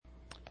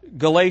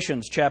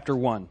Galatians chapter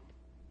 1.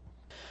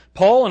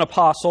 Paul, an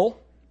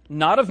apostle,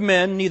 not of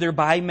men, neither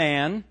by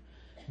man,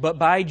 but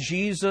by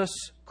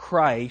Jesus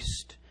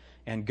Christ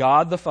and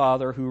God the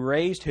Father, who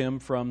raised him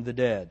from the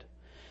dead.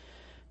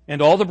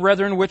 And all the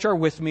brethren which are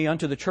with me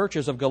unto the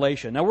churches of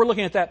Galatia. Now we're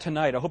looking at that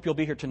tonight. I hope you'll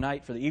be here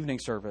tonight for the evening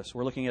service.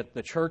 We're looking at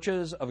the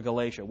churches of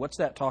Galatia. What's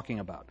that talking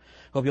about?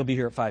 Hope you'll be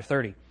here at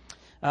 5:30.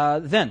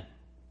 Then,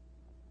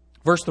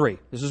 verse 3.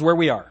 This is where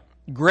we are.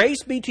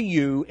 Grace be to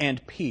you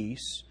and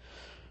peace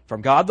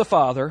from God the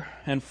Father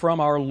and from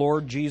our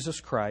Lord Jesus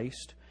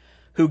Christ,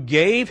 who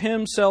gave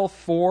himself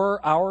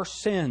for our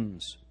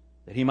sins,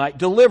 that he might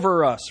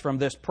deliver us from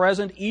this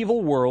present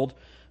evil world,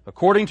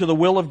 according to the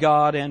will of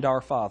God and our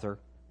Father,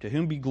 to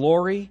whom be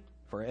glory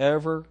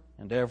forever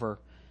and ever.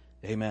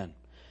 Amen.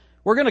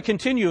 We're going to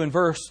continue in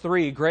verse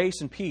 3,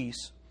 grace and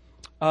peace.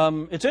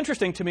 It's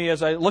interesting to me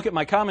as I look at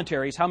my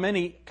commentaries how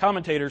many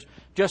commentators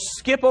just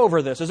skip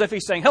over this as if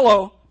he's saying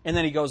hello, and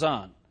then he goes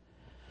on.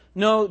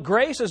 No,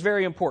 grace is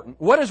very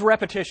important. What is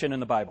repetition in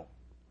the Bible?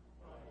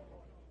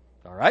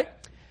 All right.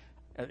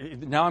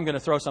 Now I'm going to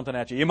throw something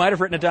at you. You might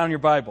have written it down in your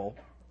Bible.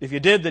 If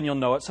you did, then you'll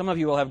know it. Some of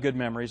you will have good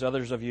memories.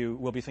 Others of you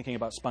will be thinking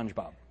about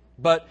SpongeBob.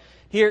 But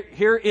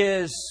here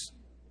is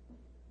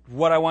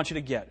what I want you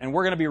to get. And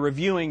we're going to be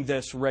reviewing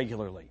this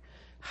regularly.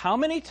 How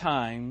many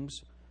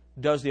times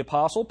does the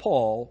Apostle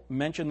Paul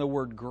mention the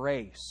word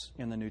grace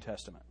in the New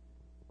Testament?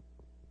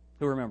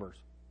 Who remembers?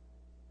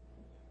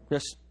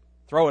 Just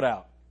throw it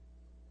out.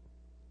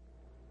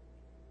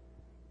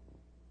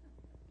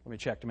 Let me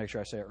check to make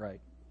sure I say it right.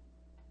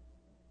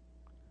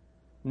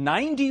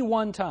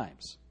 91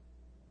 times.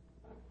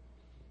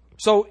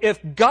 So if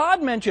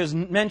God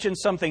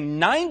mentions something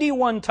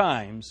 91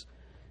 times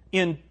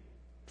in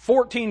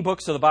 14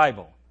 books of the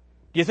Bible,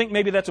 do you think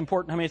maybe that's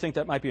important? How many think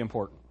that might be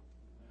important?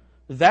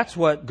 That's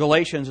what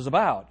Galatians is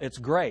about. It's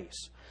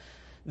grace.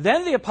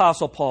 Then the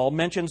Apostle Paul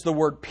mentions the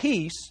word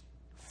peace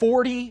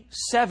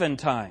 47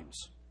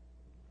 times.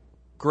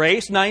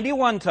 Grace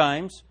 91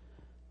 times.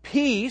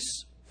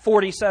 Peace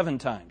 47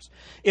 times.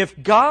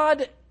 If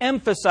God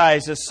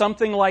emphasizes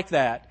something like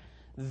that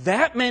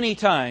many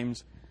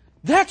times,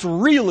 that's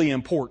really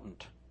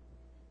important.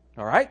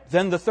 All right?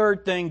 Then the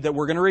third thing that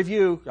we're going to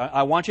review,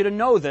 I want you to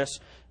know this.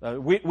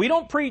 We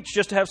don't preach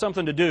just to have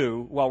something to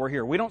do while we're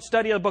here. We don't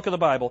study a book of the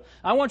Bible.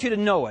 I want you to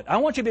know it. I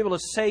want you to be able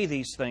to say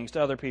these things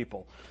to other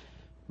people.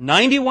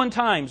 91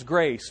 times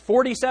grace,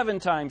 47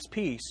 times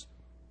peace,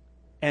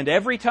 and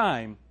every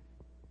time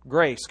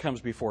grace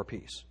comes before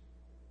peace.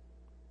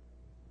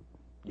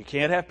 You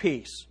can't have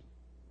peace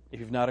if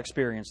you've not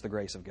experienced the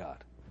grace of God.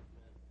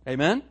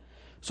 Amen?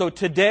 So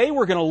today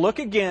we're going to look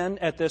again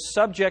at this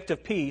subject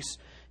of peace,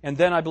 and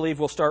then I believe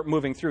we'll start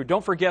moving through.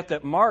 Don't forget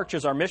that March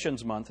is our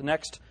missions month.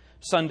 Next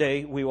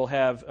Sunday we will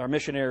have our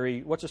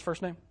missionary, what's his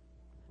first name?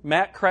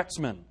 Matt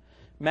Kretzman.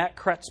 Matt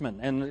Kretzman.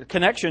 And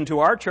connection to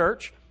our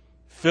church,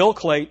 Phil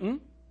Clayton,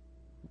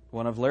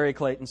 one of Larry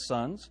Clayton's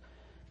sons,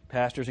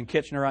 pastors in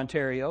Kitchener,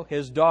 Ontario.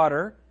 His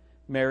daughter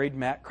married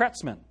Matt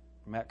Kretzman.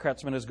 Matt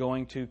Kretzman is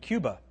going to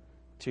Cuba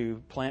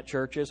to plant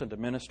churches and to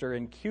minister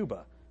in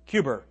Cuba,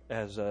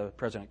 as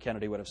President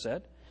Kennedy would have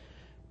said.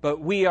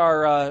 But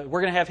we're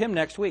going to have him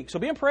next week. So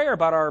be in prayer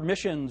about our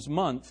missions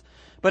month.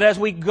 But as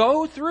we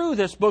go through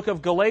this book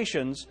of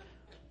Galatians,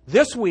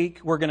 this week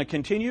we're going to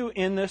continue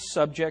in this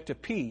subject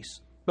of peace.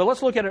 But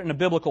let's look at it in a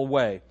biblical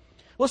way.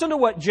 Listen to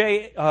what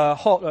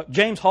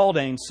James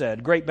Haldane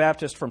said, great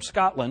Baptist from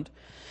Scotland.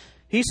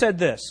 He said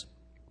this: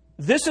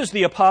 "This is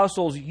the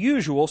apostles'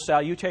 usual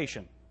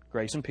salutation,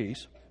 grace and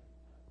peace,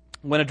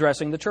 when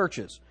addressing the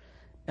churches."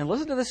 And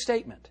listen to this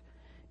statement.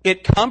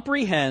 "It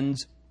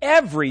comprehends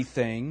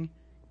everything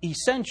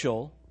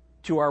essential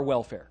to our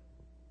welfare."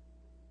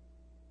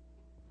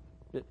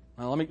 I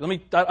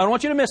don't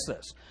want you to miss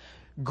this.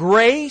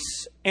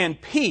 Grace and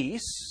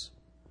peace,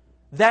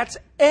 that's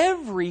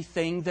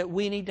everything that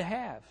we need to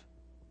have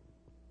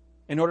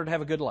in order to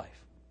have a good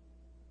life.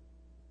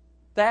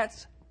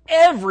 That's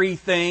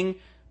everything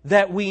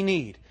that we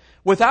need.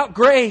 Without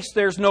grace,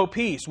 there's no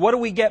peace. What do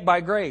we get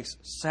by grace?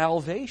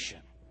 Salvation.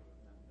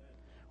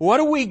 What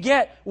do we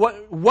get?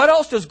 What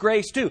else does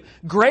grace do?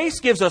 Grace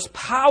gives us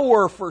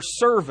power for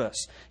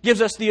service,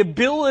 gives us the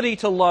ability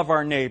to love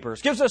our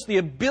neighbors, gives us the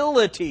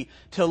ability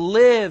to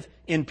live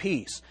in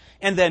peace.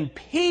 And then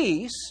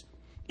peace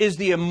is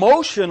the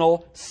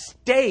emotional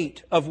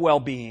state of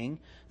well-being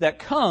that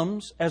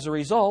comes as a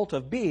result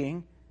of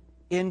being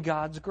in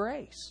God's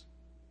grace.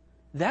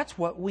 That's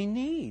what we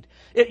need.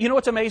 You know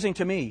what's amazing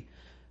to me?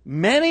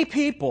 Many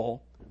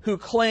people who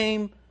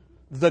claim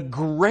the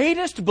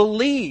greatest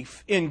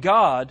belief in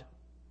God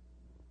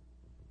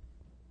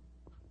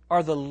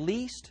are the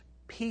least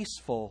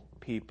peaceful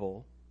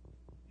people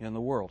in the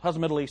world. How's the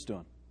Middle East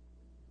doing?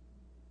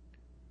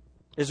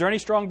 Is there any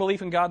strong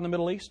belief in God in the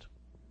Middle East?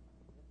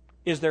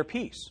 Is there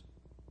peace?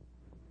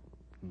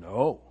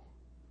 No.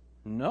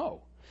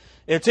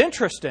 It's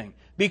interesting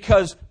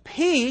because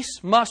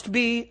peace must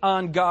be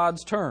on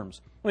God's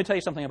terms. Let me tell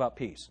you something about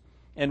peace.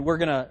 And we're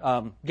going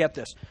to get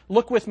this.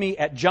 Look with me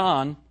at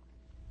John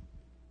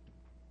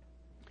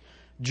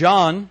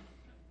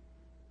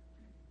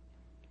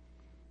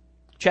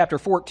chapter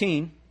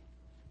 14.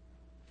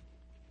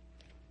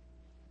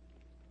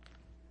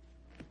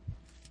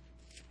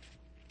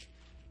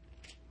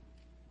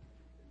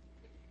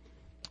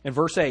 In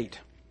verse 8.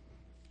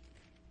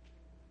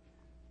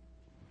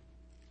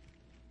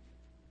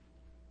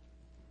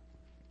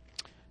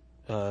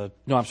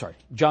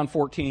 John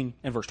 14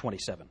 and verse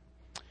 27.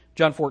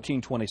 John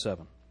 14,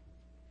 27.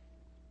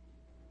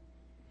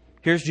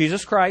 Here's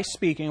Jesus Christ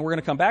speaking. We're going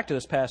to come back to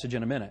this passage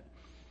in a minute.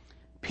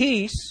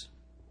 Peace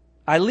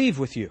I leave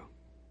with you.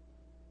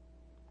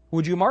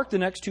 Would you mark the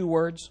next two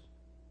words?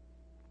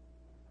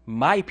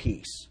 My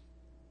peace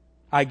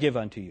I give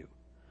unto you.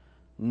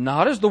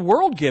 Not as the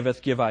world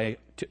giveth, give I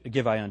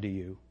unto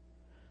you.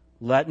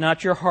 Let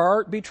not your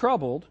heart be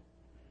troubled,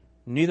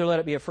 neither let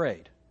it be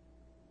afraid.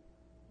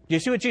 Do you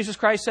see what Jesus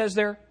Christ says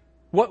there?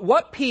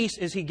 What peace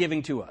is He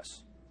giving to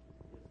us?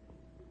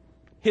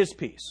 His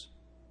peace.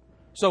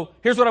 So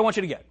here's what I want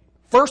you to get.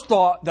 First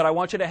thought that I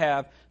want you to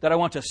have, that I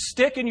want to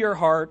stick in your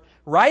heart,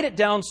 write it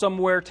down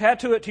somewhere,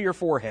 tattoo it to your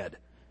forehead.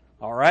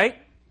 All right?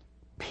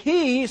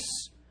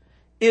 Peace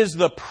is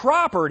the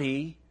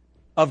property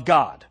of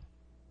God.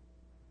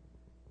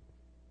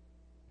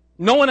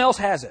 No one else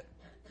has it.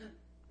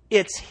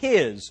 It's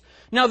His.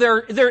 Now there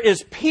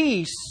is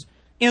peace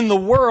in the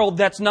world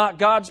that's not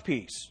God's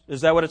peace.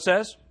 Is that what it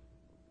says?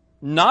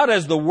 Not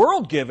as the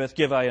world giveth,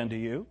 give I unto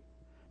you.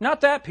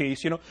 Not that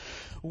peace,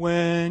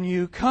 When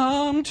you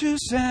come to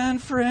San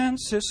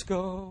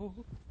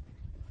Francisco.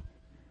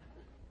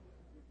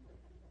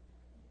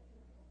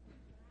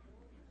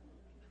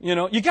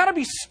 You got to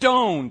be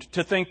stoned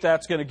to think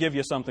that's going to give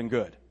you something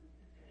good.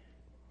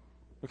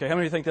 Okay, how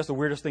many of you think that's the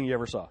weirdest thing you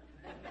ever saw?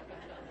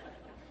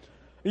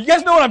 You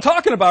guys know what I'm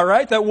talking about,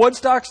 right? That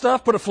Woodstock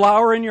stuff, put a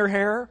flower in your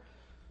hair.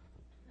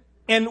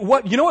 And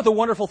what the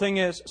wonderful thing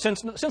is?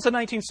 Since the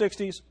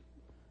 1960s,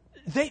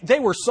 they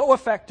were so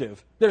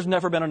effective, there's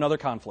never been another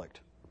conflict.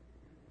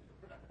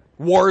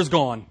 War is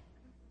gone.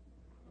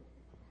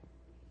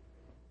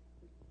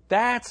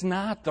 That's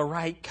not the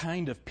right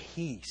kind of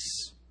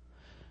peace.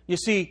 You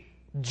see,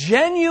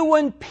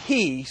 genuine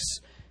peace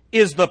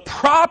is the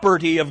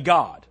property of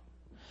God.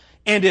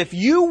 And if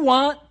you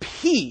want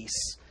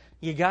peace,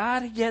 you got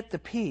to get the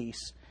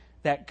peace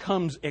that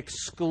comes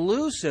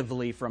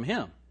exclusively from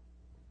Him.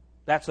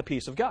 That's the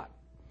peace of God.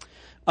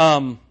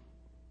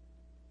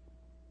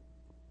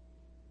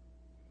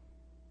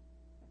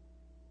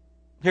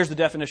 Here's the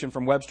definition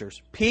from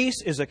Webster's.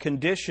 Peace is a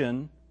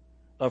condition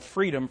of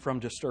freedom from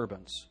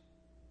disturbance.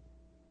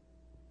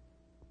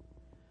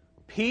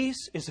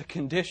 Peace is a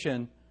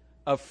condition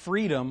of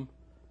freedom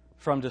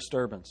from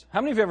disturbance.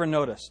 How many of you ever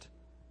noticed?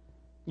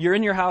 You're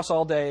in your house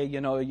all day,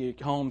 you're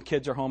home,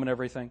 kids are home and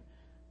everything.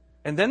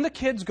 And then the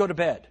kids go to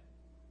bed.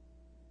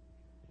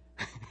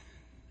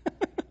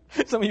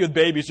 Some of you with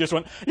babies just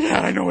went,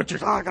 yeah, I know what you're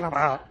talking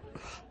about.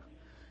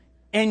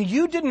 And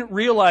you didn't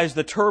realize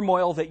the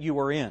turmoil that you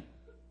were in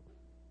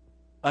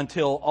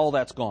until all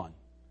that's gone.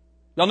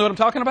 Y'all know what I'm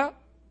talking about?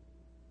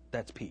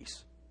 That's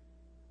peace.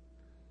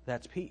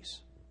 That's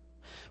peace.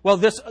 Well,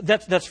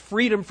 that's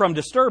freedom from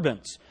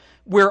disturbance.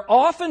 We're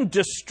often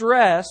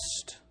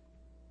distressed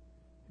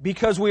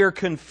because we are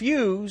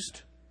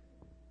confused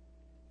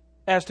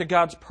as to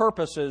God's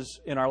purposes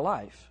in our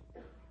life.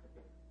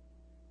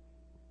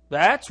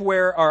 That's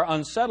where our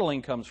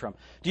unsettling comes from.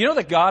 Do you know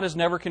that God is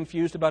never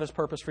confused about His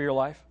purpose for your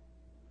life?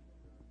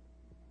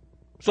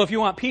 So if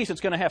you want peace,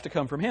 it's going to have to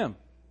come from Him.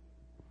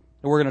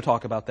 And we're going to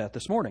talk about that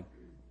this morning.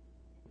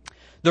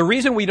 The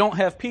reason we don't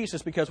have peace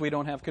is because we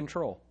don't have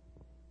control.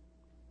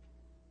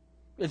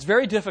 It's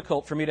very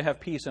difficult for me to have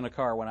peace in a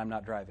car when I'm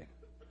not driving.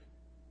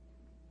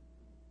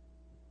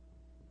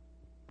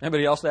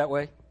 Anybody else that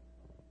way?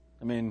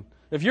 I mean,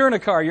 if you're in a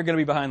car, you're going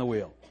to be behind the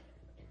wheel.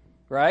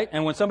 Right?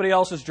 And when somebody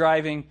else is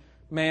driving,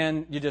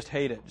 man, you just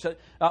hate it. So,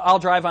 I'll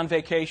drive on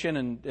vacation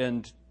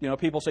and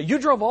people say, you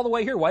drove all the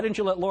way here. Why didn't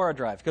you let Laura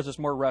drive? Because it's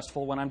more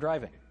restful when I'm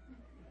driving.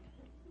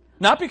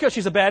 Not because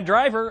she's a bad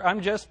driver.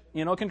 I'm just,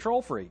 a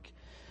control freak.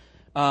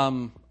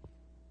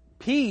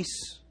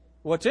 Peace,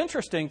 what's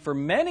interesting, for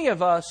many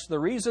of us, the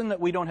reason that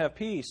we don't have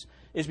peace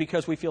is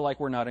because we feel like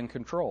we're not in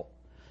control.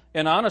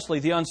 And honestly,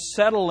 the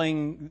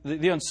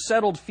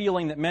unsettled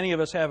feeling that many of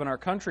us have in our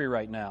country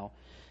right now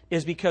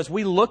is because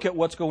we look at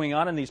what's going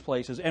on in these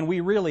places and we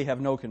really have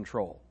no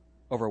control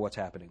over what's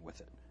happening with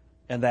it.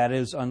 And that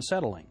is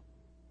unsettling.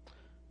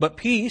 But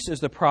peace is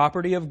the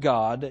property of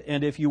God,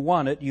 and if you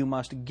want it, you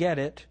must get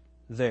it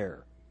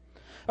there.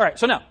 All right,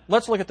 so now,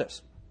 let's look at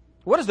this.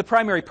 What is the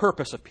primary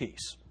purpose of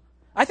peace?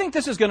 I think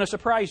this is going to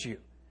surprise you.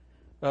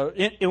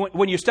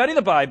 When you study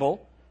the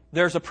Bible,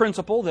 there's a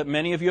principle that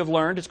many of you have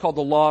learned. It's called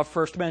the law of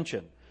first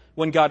mention.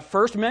 When God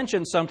first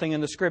mentions something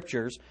in the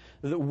Scriptures,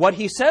 what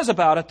He says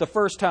about it the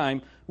first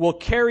time will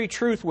carry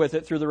truth with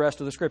it through the rest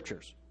of the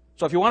Scriptures.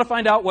 So if you want to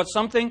find out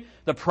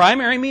the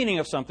primary meaning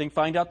of something,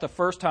 find out the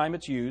first time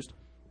it's used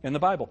in the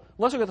Bible.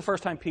 Let's look at the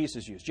first time peace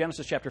is used.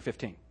 Genesis chapter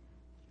 15.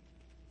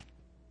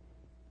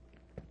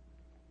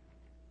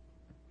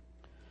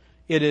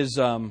 It is,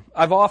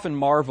 I've often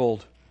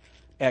marveled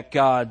at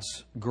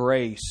God's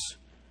grace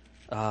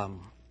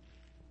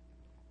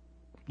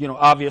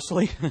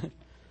obviously,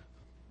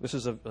 this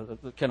is a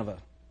kind of a,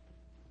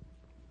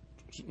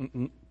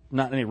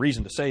 not any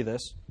reason to say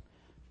this.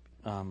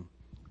 I'm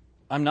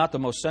not the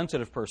most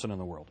sensitive person in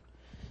the world.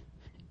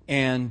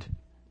 And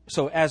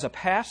so as a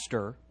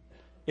pastor,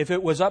 if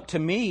it was up to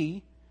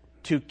me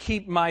to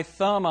keep my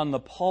thumb on the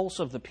pulse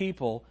of the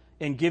people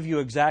and give you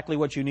exactly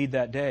what you need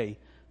that day,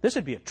 this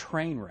would be a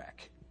train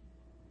wreck.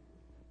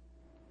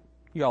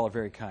 You all are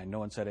very kind. No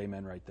one said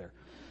amen right there.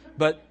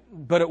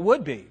 But it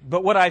would be.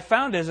 But what I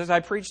found is, as I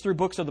preach through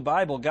books of the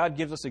Bible, God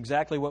gives us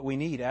exactly what we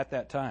need at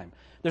that time.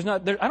 I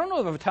don't know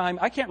of a time,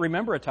 I can't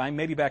remember a time,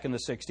 maybe back in the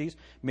 60s,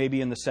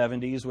 maybe in the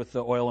 70s with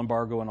the oil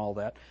embargo and all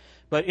that.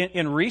 But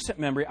in recent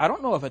memory, I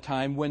don't know of a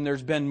time when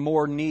there's been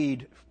more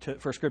need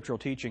for scriptural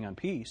teaching on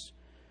peace.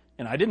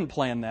 And I didn't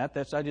plan that.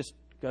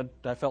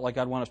 I felt like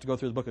God wanted us to go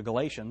through the book of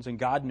Galatians, and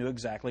God knew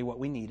exactly what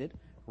we needed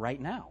right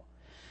now.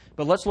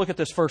 But let's look at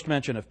this first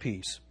mention of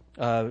peace.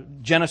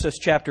 Genesis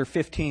chapter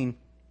 15,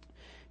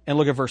 and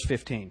look at verse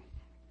 15.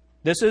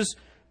 This is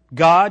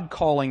God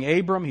calling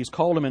Abram. He's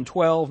called him in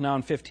 12. Now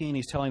in 15,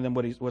 he's telling them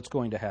what's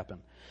going to happen.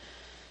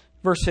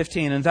 Verse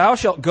 15, and thou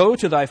shalt go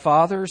to thy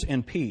fathers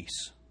in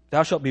peace.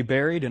 Thou shalt be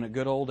buried in a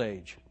good old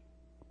age.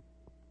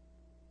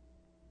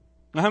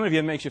 Now, how many of you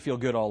it makes you feel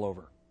good all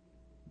over?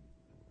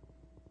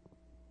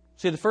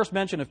 See, the first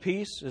mention of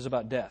peace is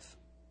about death.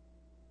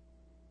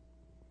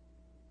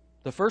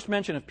 The first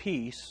mention of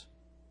peace,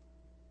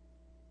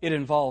 it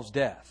involves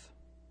death.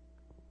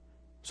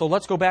 So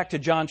let's go back to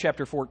John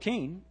chapter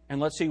 14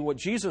 and let's see what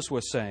Jesus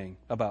was saying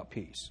about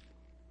peace.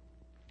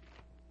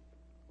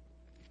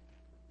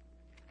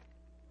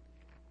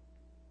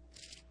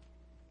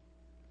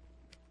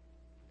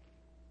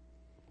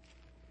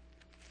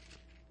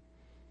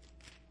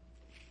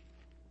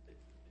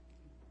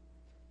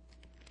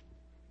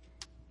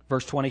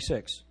 Verse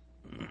 26.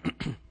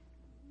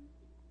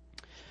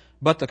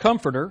 But the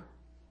Comforter,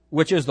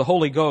 which is the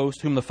Holy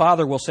Ghost, whom the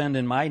Father will send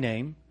in my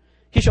name,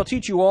 he shall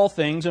teach you all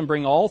things and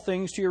bring all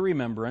things to your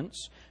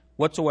remembrance,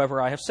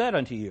 whatsoever I have said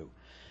unto you.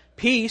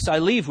 Peace I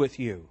leave with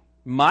you.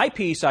 My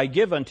peace I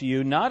give unto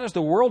you, not as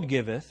the world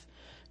giveth,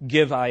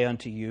 give I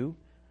unto you.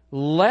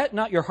 Let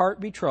not your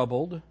heart be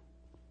troubled,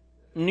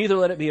 neither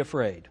let it be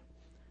afraid.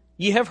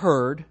 Ye have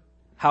heard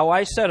how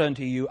I said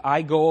unto you,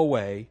 I go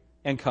away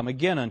and come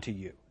again unto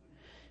you.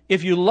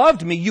 If you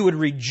loved me, you would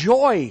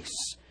rejoice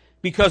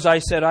because I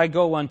said, I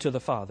go unto the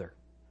Father,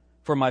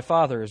 for my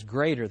Father is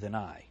greater than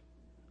I.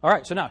 All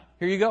right, so now,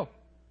 here you go.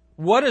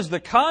 What is the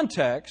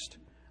context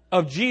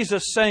of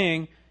Jesus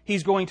saying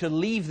he's going to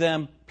leave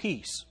them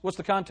peace? What's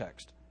the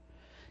context?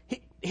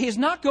 He's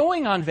not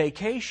going on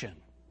vacation.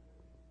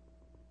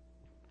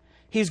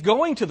 He's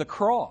going to the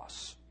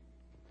cross.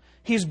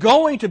 He's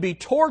going to be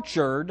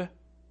tortured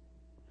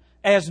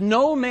as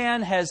no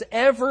man has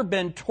ever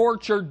been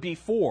tortured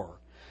before.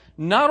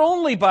 Not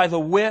only by the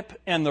whip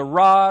and the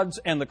rods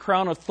and the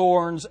crown of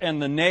thorns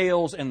and the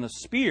nails and the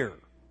spear,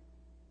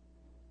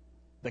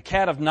 the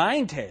cat of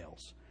nine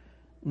tails.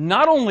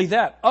 Not only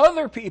that,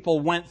 other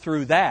people went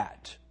through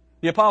that.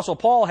 The Apostle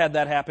Paul had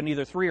that happen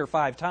either 3 or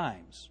 5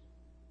 times.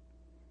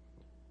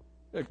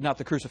 Not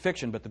the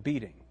crucifixion, but the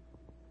beating.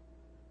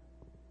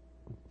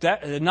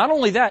 Not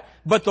only that,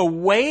 but the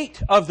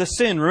weight of the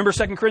sin. Remember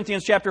 2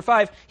 Corinthians chapter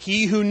 5,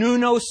 he who knew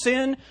no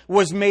sin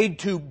was made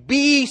to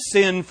be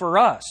sin for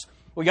us.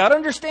 We got to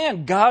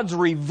understand God's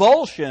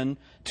revulsion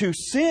to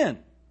sin.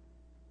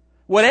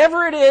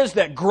 Whatever it is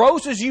that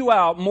grosses you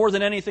out more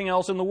than anything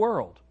else in the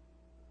world.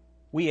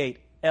 We ate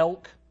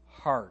elk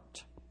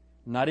heart,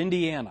 not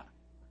Indiana.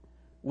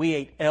 We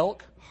ate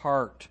elk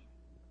heart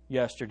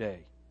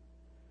yesterday.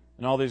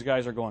 And all these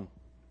guys are going,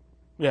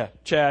 yeah,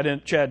 Chad,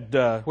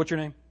 what's your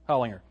name?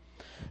 Hollinger.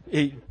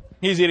 He's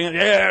eating it,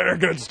 yeah, they're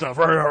good stuff.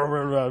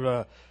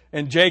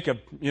 And Jacob,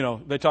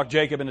 they talk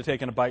Jacob into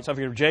taking a bite. So I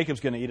figured if Jacob's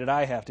going to eat it,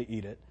 I have to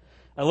eat it.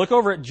 I look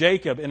over at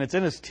Jacob, and it's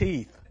in his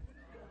teeth.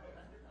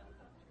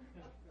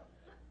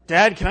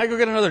 Dad, can I go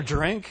get another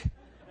drink?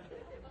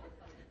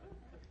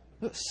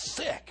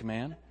 Sick,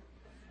 man.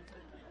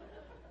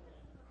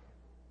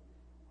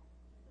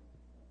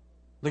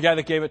 The guy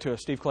that gave it to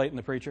us, Steve Clayton,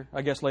 the preacher,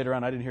 I guess later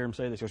on I didn't hear him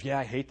say this. He goes, yeah,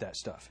 I hate that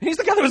stuff. He's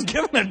the guy that was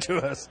giving it to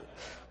us.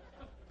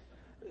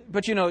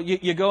 But,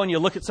 you go and you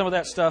look at some of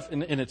that stuff,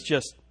 and it's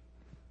just,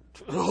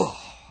 ugh.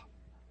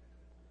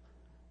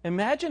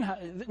 Imagine how...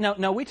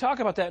 Now, we talk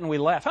about that and we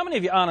laugh. How many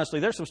of you, honestly,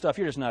 there's some stuff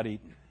you're just not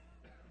eating?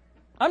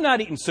 I'm not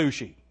eating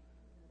sushi.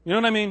 You know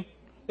what I mean?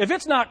 If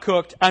it's not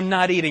cooked, I'm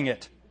not eating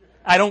it.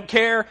 I don't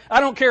care. I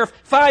don't care if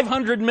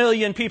 500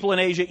 million people in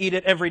Asia eat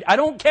it every day. I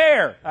don't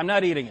care. I'm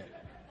not eating it.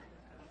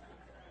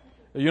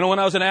 When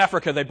I was in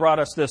Africa, they brought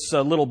us this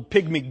little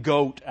pygmy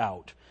goat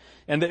out.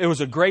 And it was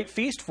a great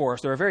feast for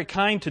us. They were very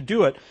kind to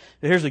do it.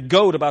 Here's a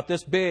goat about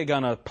this big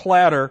on a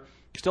platter.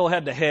 Still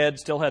had the head,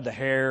 still had the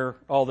hair,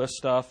 all this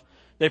stuff.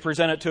 They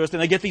present it to us,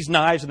 and they get these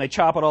knives, and they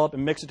chop it all up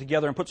and mix it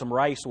together and put some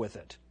rice with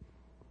it.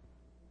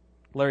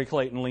 Larry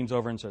Clayton leans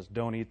over and says,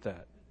 don't eat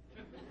that.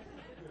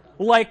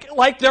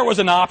 Like there was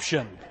an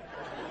option.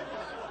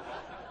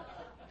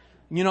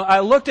 I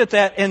looked at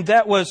that, and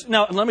that was...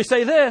 Now, let me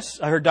say this.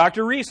 I heard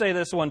Dr. Ree say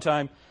this one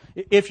time.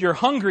 If you're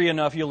hungry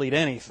enough, you'll eat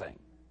anything.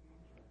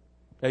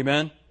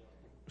 Amen?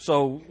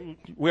 So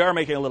we are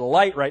making a little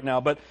light right now,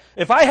 but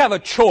if I have a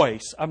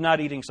choice, I'm not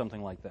eating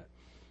something like that.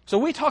 So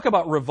we talk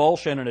about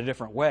revulsion in a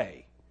different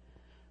way.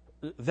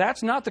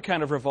 That's not the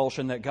kind of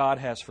revulsion that God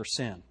has for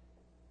sin.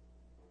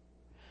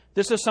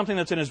 This is something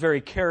that's in His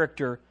very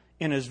character,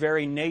 in His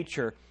very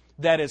nature,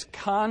 that is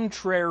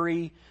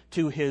contrary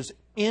to His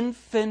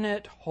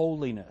infinite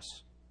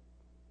holiness.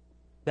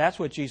 That's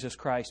what Jesus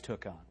Christ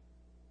took on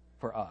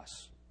for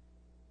us.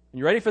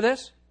 You ready for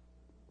this?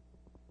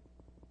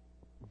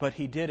 But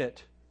He did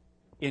it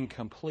in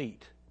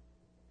complete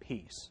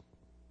peace.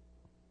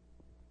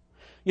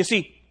 You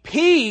see,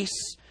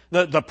 peace,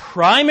 the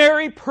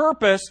primary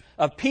purpose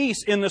of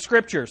peace in the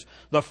Scriptures,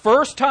 the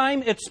first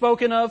time it's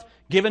spoken of,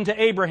 given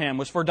to Abraham,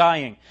 was for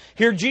dying.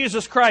 Here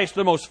Jesus Christ,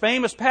 the most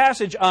famous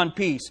passage on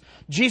peace,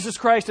 Jesus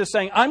Christ is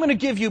saying, I'm going to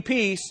give you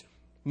peace,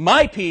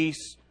 my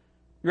peace.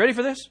 You ready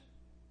for this?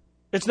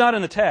 It's not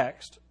in the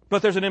text,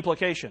 but there's an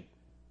implication.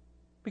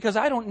 Because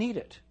I don't need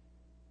it.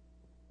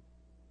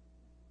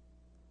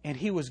 And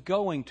He was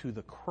going to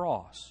the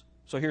cross.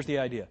 So here's the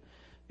idea.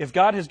 If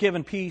God has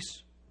given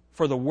peace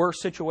for the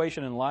worst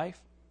situation in life,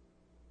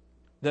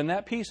 then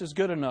that peace is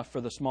good enough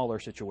for the smaller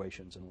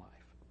situations in life.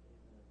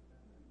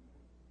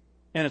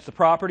 And it's the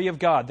property of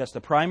God. That's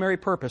the primary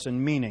purpose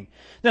and meaning.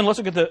 Then let's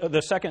look at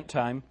the second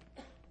time,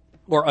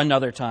 or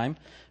another time,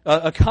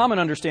 a common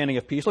understanding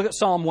of peace. Look at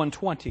Psalm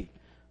 120.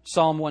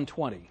 Psalm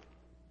 120.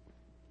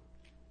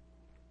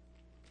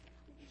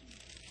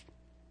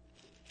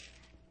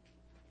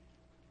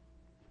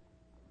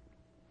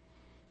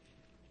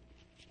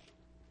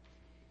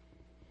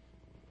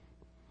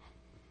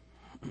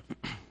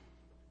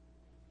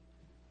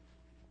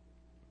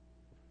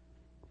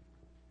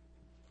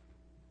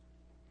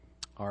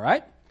 All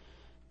right.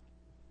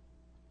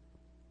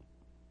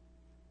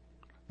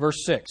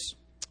 Verse 6.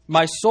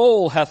 My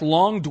soul hath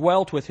long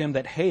dwelt with him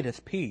that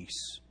hateth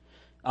peace.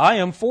 I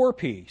am for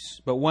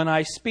peace, but when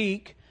I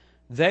speak,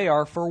 they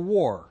are for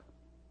war.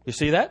 You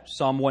see that?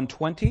 Psalm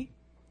 120,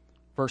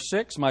 verse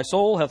 6. My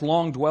soul hath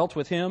long dwelt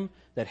with him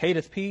that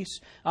hateth peace.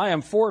 I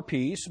am for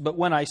peace, but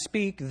when I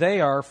speak, they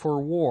are for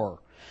war.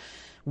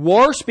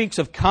 War speaks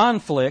of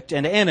conflict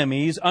and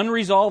enemies,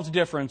 unresolved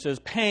differences,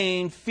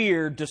 pain,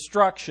 fear,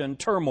 destruction,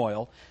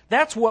 turmoil.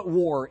 That's what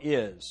war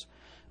is.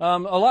 A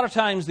lot of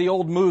times the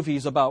old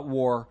movies about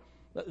war,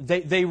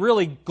 they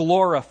really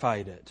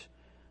glorified it.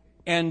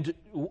 And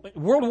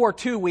World War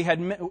II, we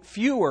had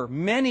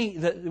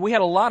we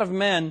had a lot of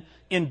men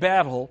in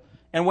battle,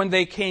 and when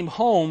they came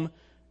home,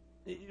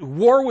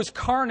 war was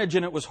carnage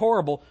and it was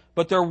horrible,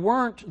 but there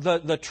weren't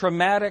the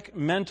traumatic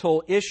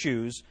mental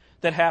issues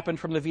that happened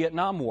from the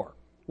Vietnam War.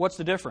 What's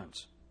the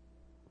difference?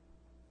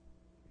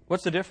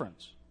 What's the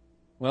difference?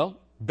 Well,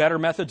 better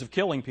methods of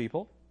killing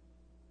people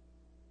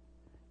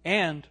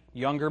and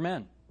younger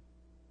men.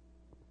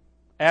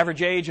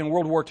 Average age in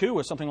World War II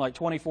was something like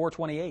 24,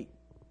 28.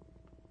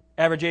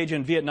 Average age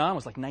in Vietnam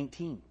was like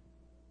 19.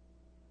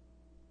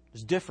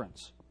 There's a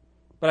difference.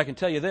 But I can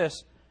tell you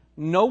this,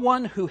 no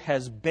one who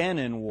has been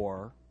in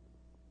war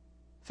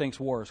thinks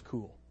war is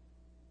cool.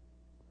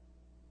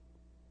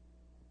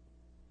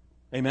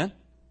 Amen?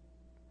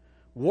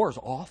 War is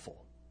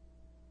awful.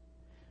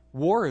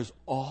 War is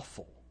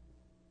awful.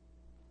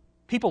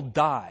 People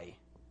die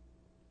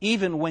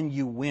even when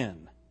you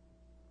win.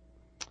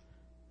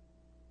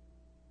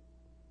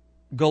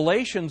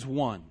 Galatians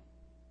 1.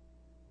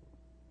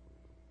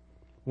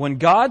 When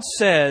God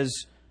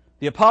says,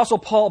 the Apostle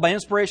Paul, by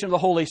inspiration of the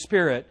Holy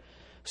Spirit,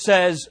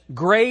 says,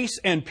 grace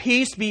and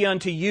peace be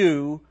unto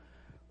you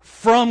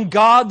from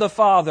God the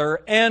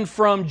Father and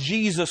from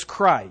Jesus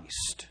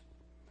Christ.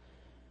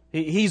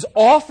 He's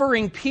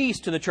offering peace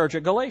to the church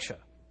at Galatia.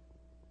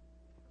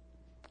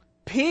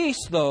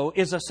 Peace, though,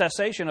 is a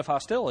cessation of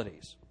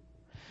hostilities.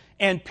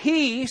 And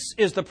peace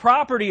is the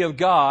property of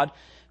God.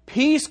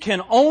 Peace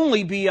can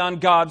only be on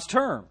God's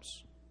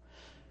terms.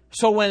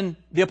 So when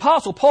the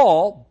Apostle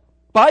Paul,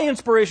 by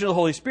inspiration of the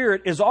Holy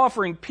Spirit, is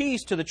offering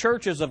peace to the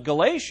churches of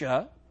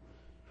Galatia,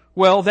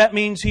 well, that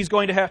means he's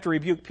going to have to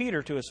rebuke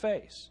Peter to his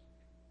face.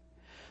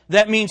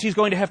 That means he's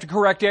going to have to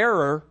correct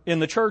error in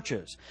the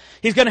churches.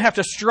 He's going to have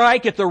to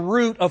strike at the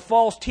root of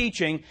false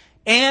teaching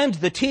and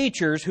the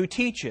teachers who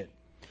teach it.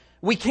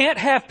 We can't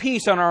have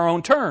peace on our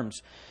own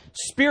terms.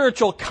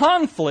 Spiritual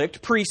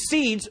conflict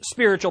precedes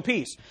spiritual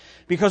peace.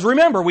 Because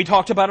remember, we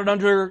talked about it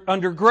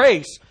under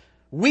grace.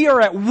 We are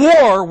at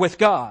war with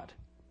God.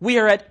 We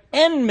are at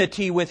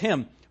enmity with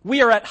Him.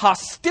 We are at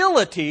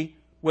hostility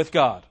with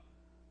God.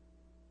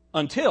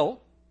 Until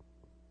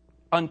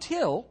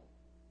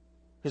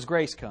His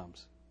grace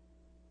comes.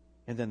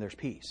 And then there's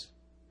peace.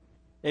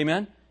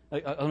 Amen?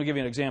 Let me give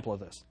you an example of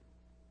this.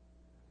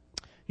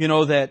 You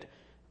know that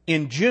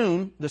in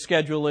June, the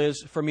schedule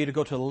is for me to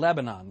go to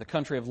Lebanon, the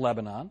country of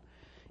Lebanon,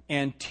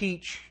 and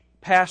teach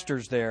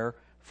pastors there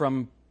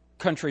from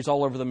countries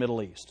all over the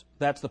Middle East.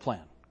 That's the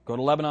plan. Go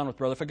to Lebanon with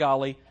Brother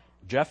Fagali,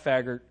 Jeff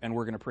Faggart, and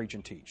we're going to preach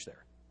and teach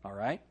there. All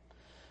right?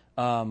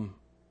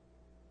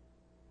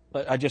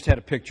 I just had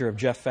a picture of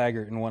Jeff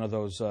Faggart in one of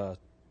those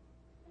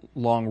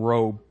long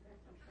robe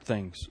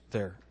things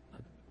there.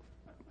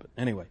 But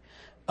anyway,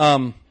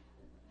 so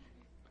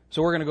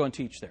we're going to go and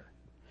teach there.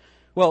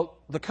 Well,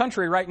 the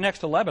country right next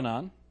to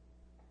Lebanon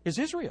is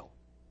Israel.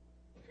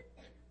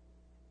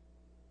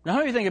 Now,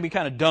 how do you think it'd be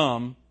kind of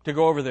dumb to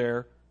go over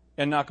there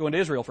and not go into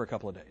Israel for a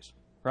couple of days,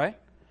 right?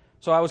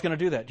 So I was going to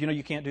do that. Do you know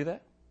you can't do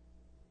that?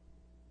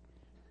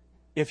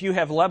 If you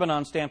have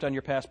Lebanon stamped on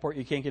your passport,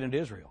 you can't get into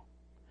Israel.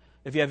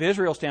 If you have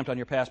Israel stamped on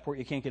your passport,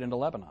 you can't get into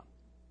Lebanon.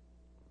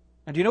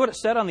 And do you know what it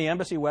said on the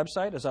embassy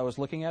website as I was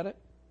looking at it?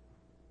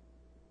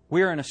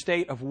 We are in a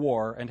state of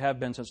war and have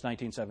been since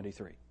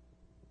 1973.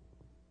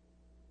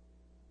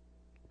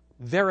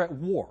 They're at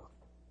war.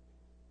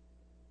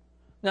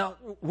 Now,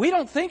 we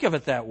don't think of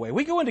it that way.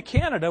 We go into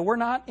Canada, we're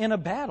not in a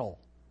battle.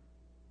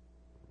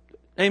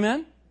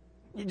 Amen?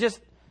 You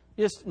just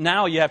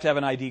now you have to have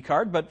an ID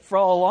card, but for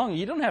all along,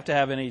 you don't have to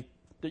have any,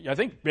 I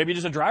think maybe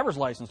just a driver's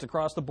license to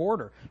cross the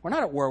border. We're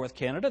not at war with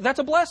Canada. That's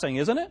a blessing,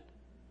 isn't it?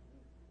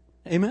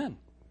 Amen.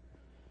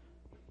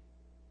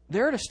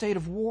 They're at a state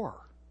of war.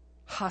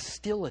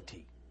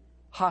 Hostility.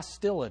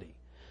 Hostility.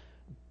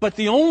 But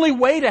the only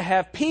way to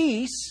have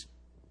peace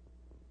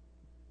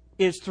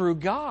is through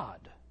God.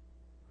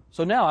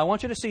 So now I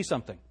want you to see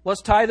something.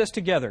 Let's tie this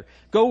together.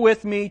 Go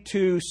with me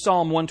to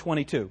Psalm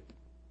 122.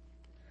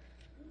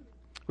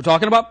 We're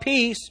talking about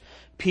peace.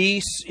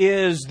 Peace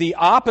is the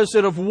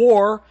opposite of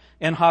war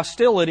and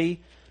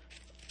hostility.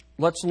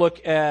 Let's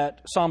look at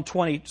Psalm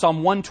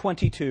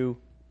 122.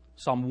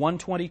 Psalm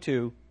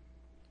 122,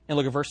 and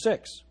look at verse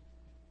 6.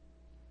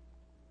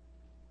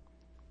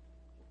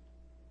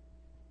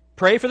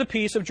 Pray for the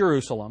peace of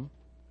Jerusalem.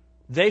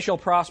 They shall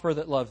prosper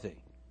that love thee.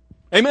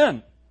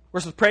 Amen. We're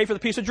supposed to pray for the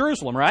peace of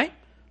Jerusalem, right?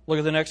 Look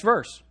at the next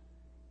verse.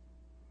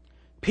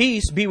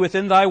 Peace be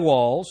within thy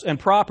walls, and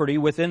property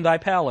within thy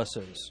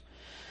palaces.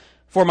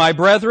 For my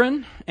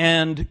brethren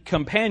and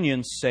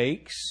companions'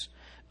 sakes,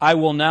 I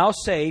will now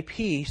say,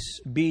 peace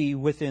be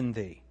within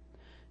thee.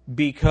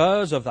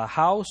 Because of the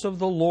house of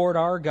the Lord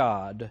our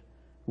God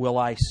will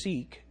I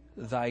seek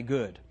thy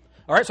good.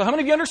 All right, so how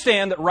many of you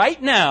understand that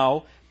right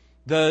now,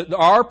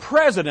 our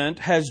president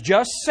has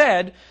just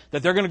said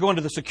that they're going to go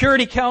into the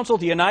Security Council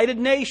of the United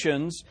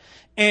Nations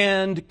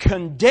and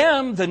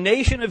condemn the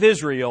nation of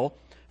Israel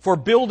for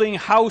building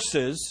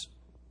houses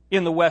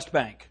in the West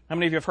Bank? How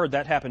many of you have heard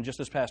that happen just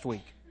this past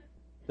week?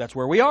 That's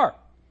where we are.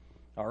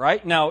 All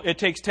right, now it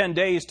takes 10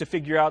 days to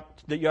figure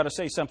out that you ought to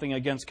say something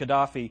against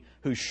Gaddafi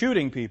who's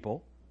shooting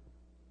people.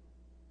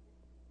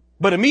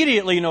 But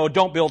immediately,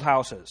 don't build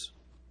houses.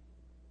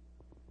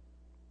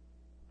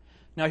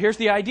 Now here's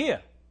the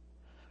idea.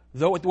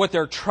 Though what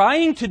they're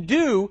trying to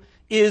do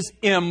is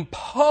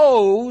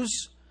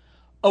impose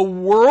a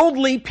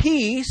worldly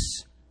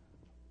peace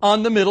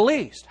on the Middle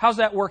East. How's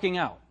that working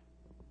out?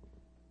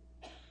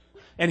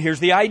 And here's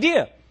the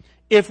idea.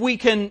 If we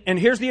can, and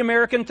here's the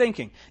American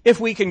thinking, if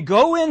we can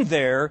go in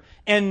there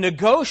and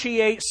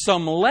negotiate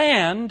some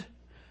land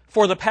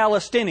for the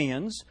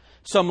Palestinians,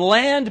 some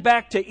land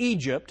back to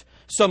Egypt,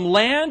 some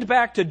land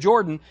back to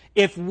Jordan,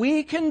 if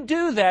we can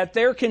do that,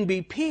 there can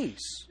be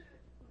peace.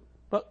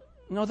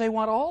 No, they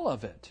want all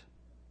of it.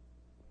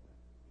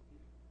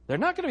 They're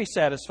not going to be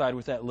satisfied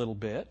with that little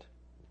bit.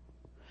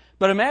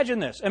 But imagine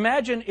this.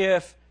 Imagine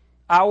if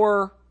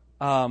our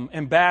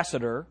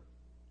ambassador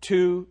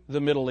to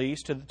the Middle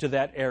East, to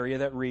that area,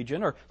 that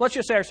region, or let's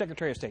just say our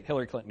Secretary of State,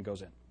 Hillary Clinton,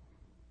 goes in.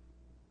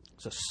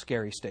 It's a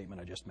scary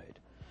statement I just made.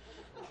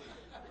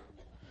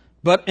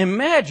 But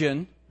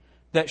imagine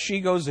that she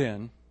goes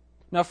in.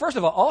 Now, first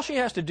of all she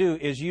has to do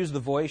is use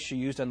the voice she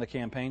used on the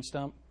campaign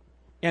stump.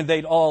 And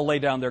they'd all lay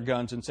down their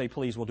guns and say,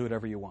 please, we'll do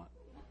whatever you want.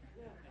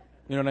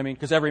 You know what I mean?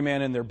 Because every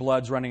man in there,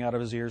 blood's running out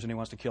of his ears and he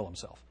wants to kill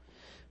himself.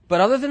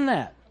 But other than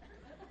that,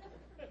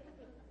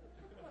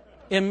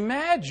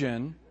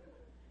 imagine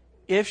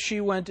if she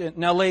went in.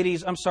 Now,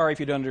 ladies, I'm sorry if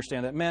you don't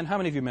understand that. Men, how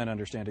many of you men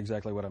understand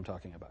exactly what I'm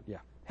talking about? Yeah,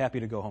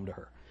 happy to go home to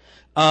her.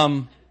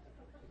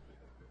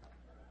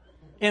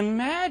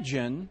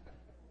 Imagine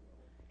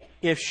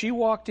if she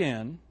walked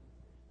in.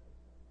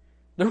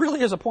 There really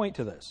is a point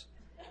to this.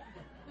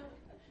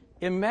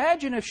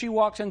 Imagine if she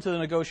walks into the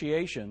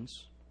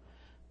negotiations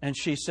and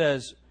she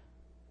says,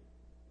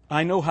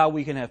 I know how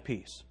we can have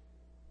peace.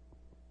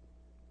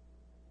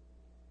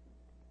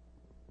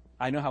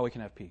 I know how we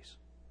can have peace.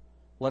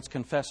 Let's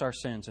confess our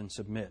sins and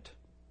submit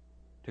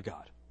to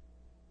God.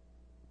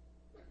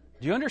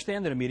 Do you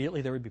understand that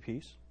immediately there would be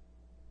peace?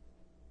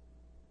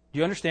 Do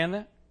you understand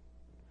that?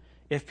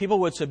 If people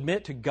would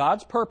submit to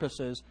God's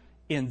purposes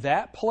in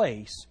that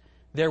place,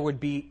 there would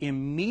be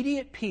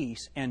immediate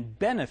peace and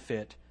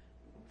benefit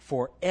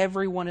for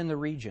everyone in the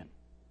region.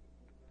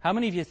 How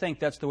many of you think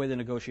that's the way the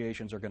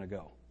negotiations are going to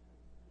go?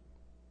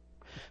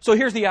 So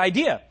here's the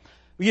idea.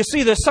 You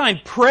see this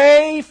sign,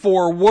 pray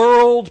for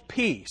world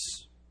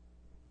peace.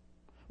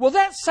 Well,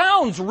 that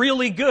sounds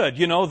really good.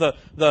 The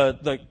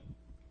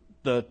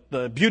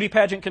beauty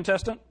pageant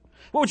contestant.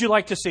 What would you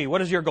like to see?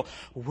 What is your goal?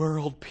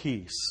 World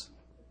peace.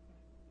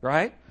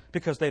 Right?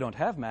 Because they don't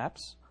have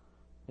maps.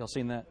 Y'all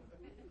seen that?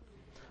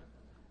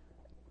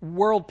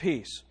 World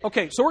peace.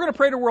 Okay, so we're going to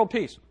pray to world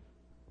peace.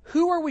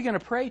 Who are we going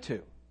to pray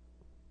to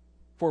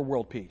for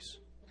world peace?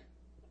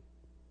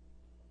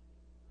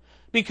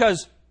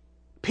 Because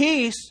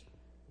peace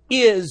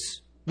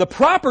is the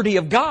property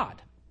of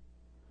God.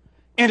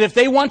 And if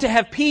they want to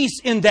have peace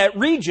in that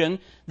region,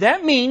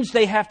 that means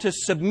they have to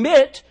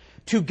submit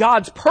to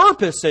God's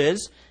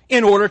purposes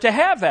in order to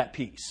have that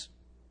peace.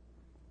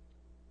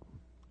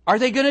 Are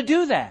they going to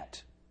do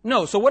that?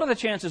 No. So what are the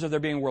chances of there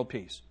being world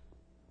peace?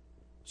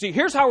 See,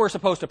 here's how we're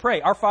supposed to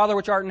pray. Our Father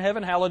which art in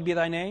heaven, hallowed be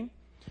thy name.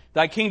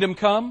 Thy kingdom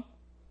come.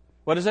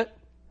 What is it?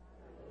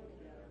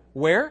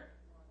 Where?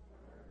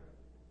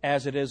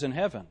 As it is in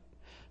heaven.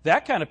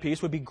 That kind of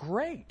peace would be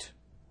great.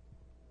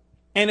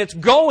 And it's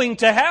going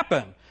to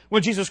happen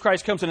when Jesus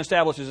Christ comes and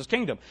establishes His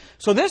kingdom.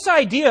 So this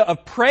idea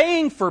of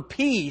praying for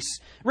peace,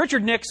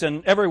 Richard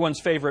Nixon, everyone's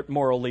favorite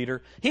moral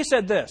leader, he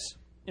said this.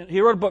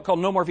 He wrote a book called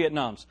No More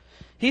Vietnams.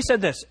 He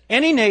said this: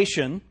 any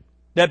nation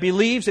that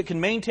believes it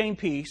can maintain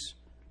peace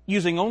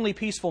using only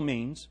peaceful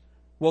means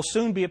will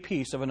soon be a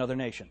piece of another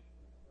nation.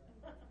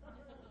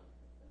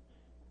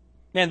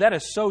 Man, that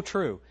is so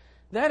true.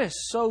 That is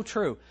so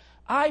true.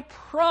 I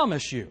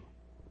promise you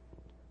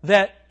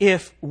that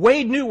if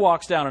Wade New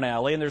walks down an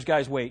alley and there's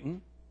guys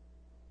waiting,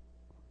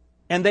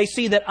 and they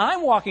see that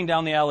I'm walking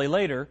down the alley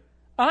later,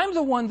 I'm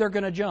the one they're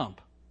going to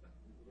jump.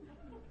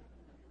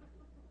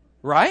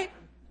 Right?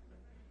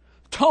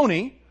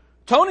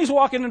 Tony's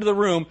walking into the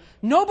room.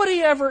 He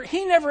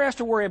never has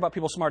to worry about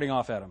people smarting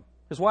off at him.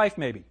 His wife,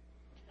 maybe.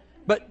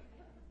 But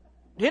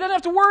he doesn't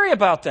have to worry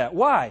about that.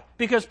 Why?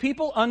 Because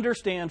people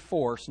understand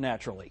force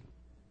naturally.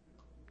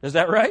 Is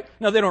that right?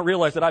 Now, they don't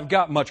realize that I've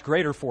got much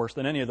greater force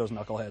than any of those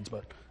knuckleheads,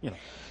 but, you know.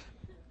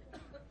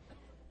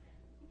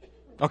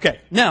 Okay,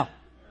 now,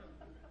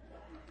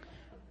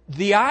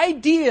 the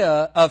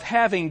idea of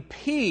having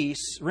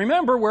peace,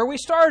 remember where we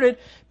started,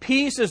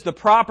 peace is the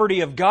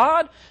property of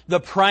God. The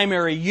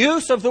primary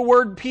use of the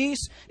word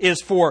peace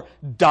is for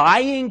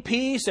dying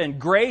peace and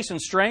grace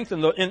and strength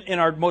in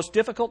our most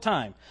difficult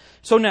time.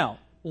 So now,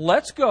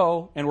 let's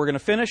go, and we're going to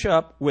finish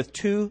up with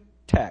two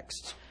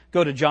texts.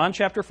 Go to John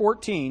chapter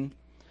 14,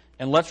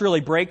 and let's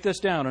really break this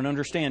down and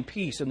understand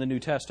peace in the New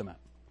Testament.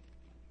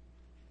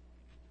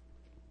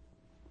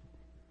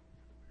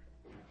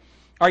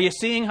 Are you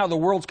seeing how the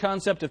world's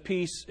concept of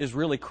peace is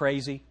really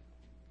crazy?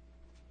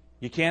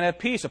 You can't have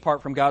peace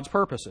apart from God's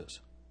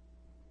purposes.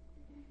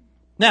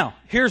 Now,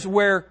 here's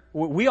where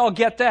we all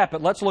get that,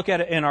 but let's look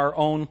at it in our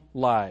own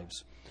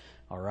lives.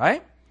 All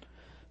right?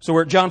 So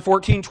we're at John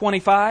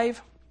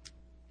 14:25,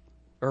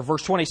 or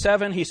verse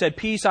 27. He said,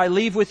 peace I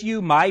leave with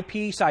you, my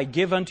peace I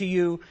give unto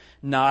you.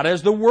 Not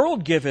as the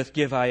world giveth,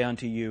 give I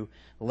unto you.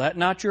 Let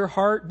not your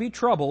heart be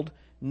troubled,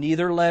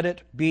 neither let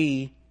it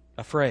be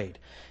afraid.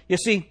 You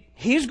see,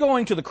 He's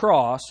going to the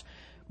cross,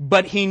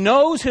 but He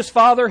knows His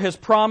Father has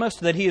promised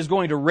that He is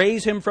going to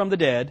raise Him from the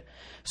dead,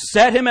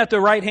 set Him at the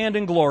right hand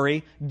in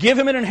glory, give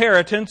Him an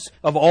inheritance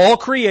of all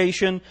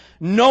creation,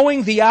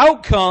 knowing the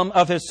outcome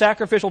of His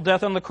sacrificial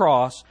death on the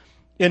cross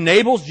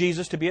enables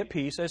Jesus to be at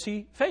peace as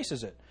He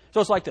faces it.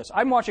 So it's like this.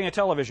 I'm watching a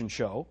television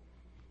show,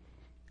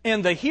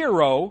 and the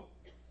hero,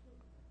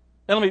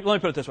 and let me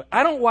put it this way.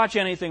 I don't watch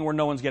anything where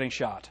no one's getting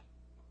shot.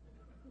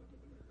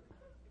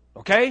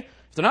 Okay?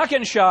 If they're not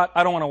getting shot,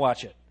 I don't want to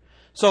watch it.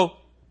 So,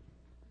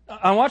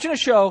 I'm watching a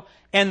show,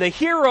 and the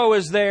hero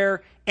is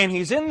there, and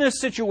he's in this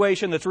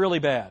situation that's really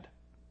bad.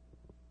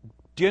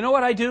 Do you know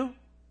what I do?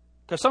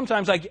 Because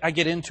sometimes I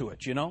get into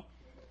it, you know?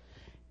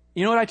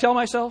 You know what I tell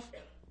myself?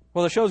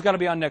 Well, the show's got to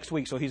be on next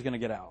week, so he's going to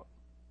get out.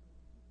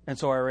 And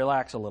so I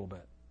relax a little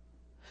bit.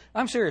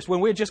 I'm serious. When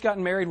we had just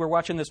gotten married, we're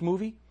watching this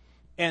movie,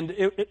 and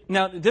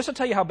now, this will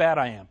tell you how bad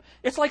I am.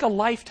 It's like a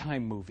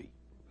Lifetime movie.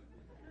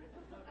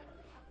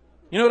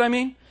 You know what I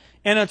mean?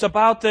 And it's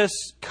about this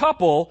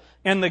couple,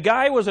 and the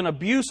guy was an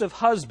abusive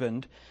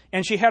husband,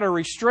 and she had a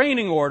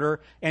restraining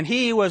order, and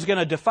he was going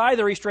to defy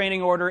the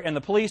restraining order, and the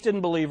police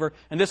didn't believe her,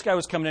 and this guy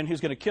was coming in, he was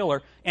going to kill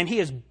her, and he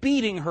is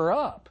beating her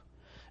up.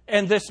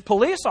 And this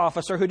police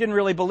officer who didn't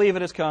really believe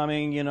it is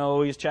coming, you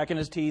know, he's checking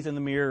his teeth in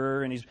the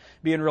mirror, and he's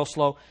being real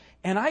slow.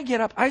 And I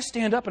get up, I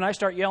stand up, and I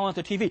start yelling at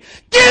the TV,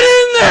 "Get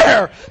in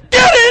there!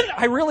 Get in!"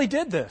 I really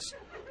did this.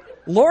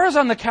 Laura's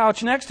on the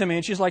couch next to me,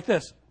 and she's like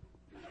this.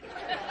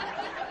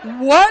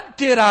 What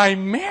did I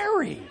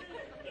marry?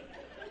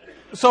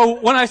 So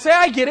when I say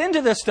I get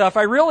into this stuff,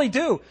 I really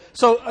do.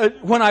 So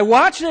when I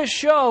watch this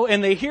show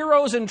and the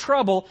hero's in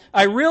trouble,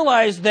 I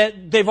realize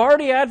that they've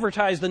already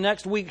advertised the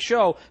next week's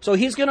show, so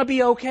he's going to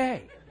be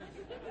okay.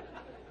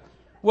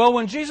 Well,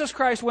 when Jesus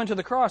Christ went to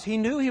the cross, He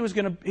knew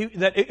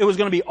that it was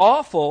going to be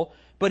awful,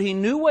 but He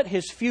knew what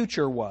His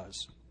future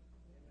was.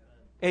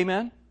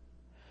 Amen?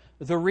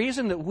 The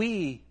reason that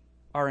we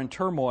are in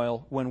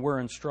turmoil when we're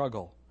in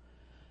struggle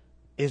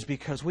is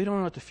because we don't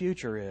know what the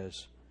future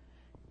is.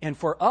 And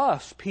for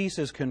us, peace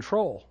is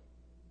control.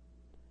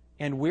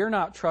 And we're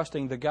not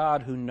trusting the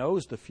God who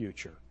knows the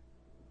future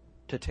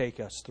to take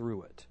us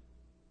through it.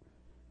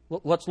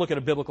 Let's look at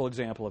a biblical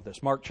example of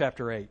this. Mark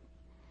chapter 8.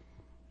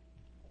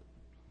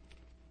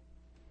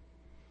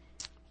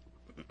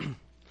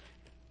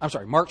 I'm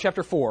sorry, Mark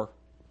chapter 4.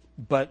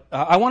 But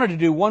I wanted to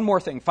do one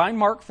more thing. Find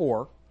Mark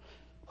 4.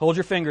 Hold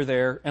your finger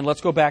there, and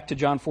let's go back to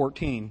John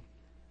 14.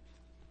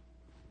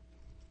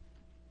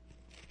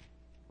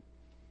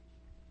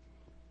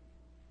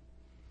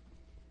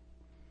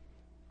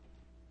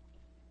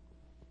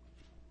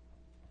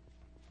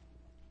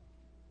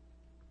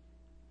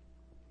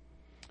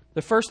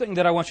 The first thing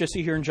that I want you to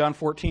see here in John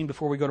 14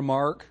 before we go to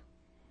Mark,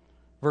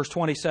 verse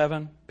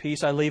 27,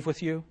 peace I leave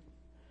with you.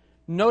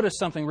 Notice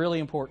something really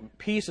important.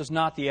 Peace is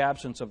not the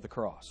absence of the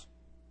cross.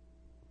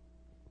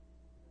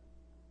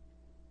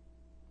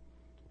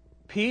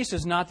 Peace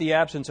is not the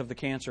absence of the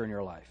cancer in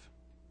your life.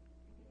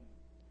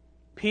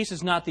 Peace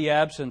is not the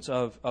absence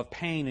of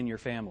pain in your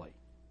family.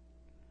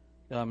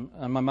 On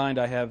my mind,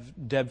 I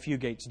have Deb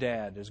Fugate's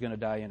dad is going to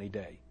die any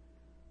day.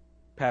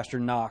 Pastor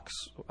Knox,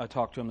 I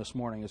talked to him this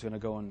morning, is going to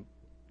go and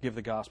give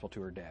the gospel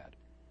to her dad.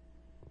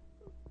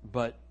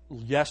 But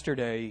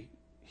yesterday,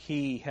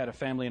 he had a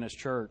family in his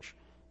church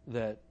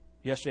that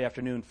yesterday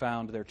afternoon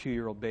found their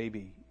 2-year-old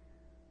baby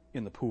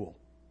in the pool,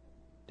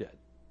 dead.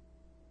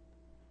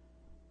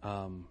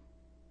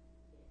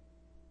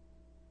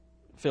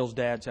 Phil's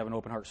dad's having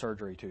open heart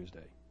surgery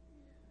Tuesday.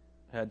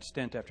 Had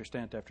stent after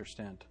stent after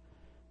stent.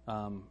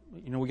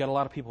 We got a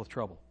lot of people with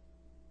trouble.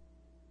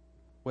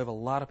 We have a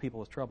lot of people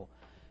with trouble.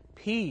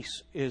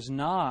 Peace is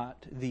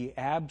not the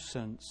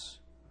absence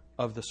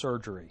of the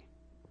surgery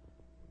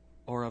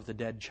or of the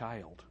dead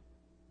child.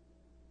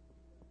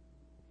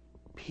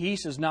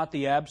 Peace is not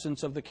the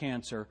absence of the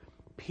cancer.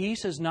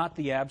 Peace is not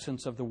the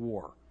absence of the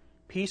war.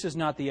 Peace is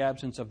not the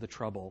absence of the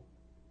trouble.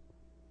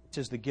 It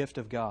is the gift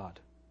of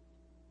God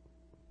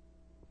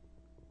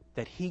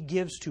that He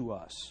gives to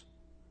us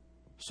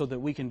so that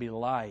we can be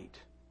light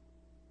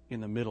in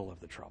the middle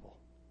of the trouble.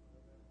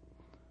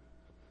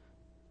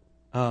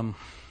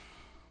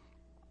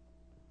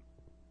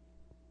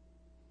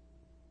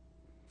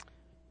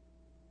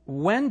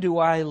 When do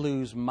I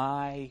lose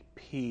my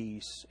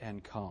peace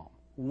and calm?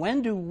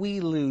 When do we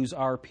lose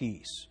our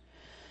peace?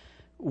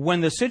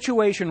 When the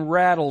situation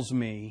rattles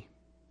me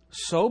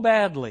so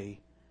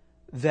badly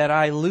that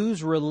I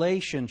lose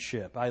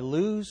relationship. I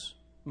lose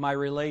my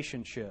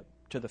relationship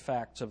to the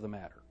facts of the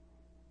matter.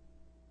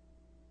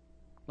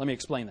 Let me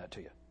explain that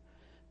to you.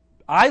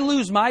 I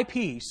lose my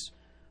peace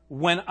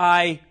when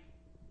I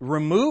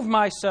remove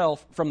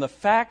myself from the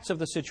facts of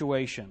the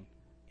situation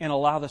and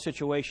allow the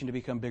situation to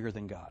become bigger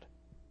than God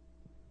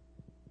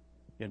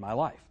in my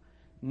life.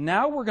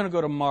 Now we're going to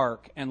go to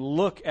Mark and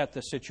look at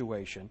the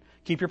situation.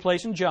 Keep your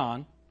place in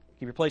John.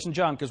 Keep your place in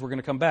John because we're going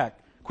to come back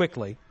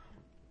quickly.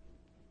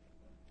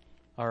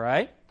 All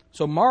right?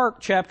 So Mark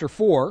chapter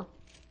 4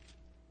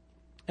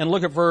 and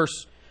look at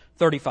verse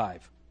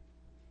 35.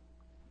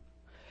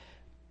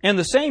 And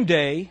the same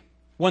day,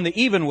 when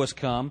the even was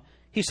come,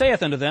 he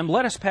saith unto them,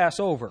 Let us pass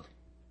over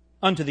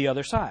unto the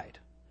other side.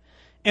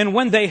 And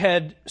when they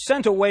had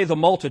sent away the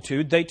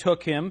multitude, they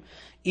took him,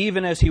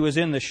 even as he was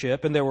in the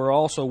ship, and there were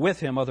also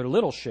with him other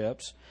little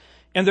ships.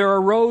 And there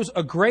arose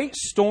a great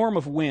storm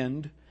of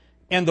wind,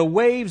 and the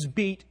waves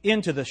beat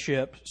into the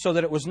ship, so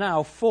that it was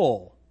now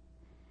full.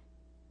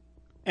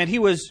 And he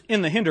was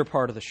in the hinder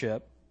part of the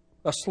ship,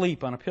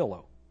 asleep on a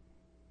pillow.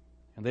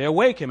 And they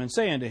awake him, and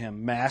say unto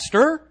him,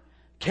 Master,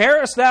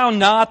 carest thou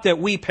not that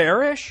we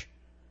perish?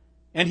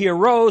 And he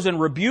arose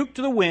and rebuked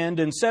the wind,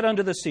 and said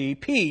unto the sea,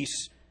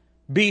 Peace,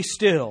 be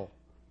still.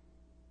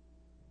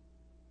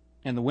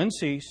 And the wind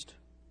ceased,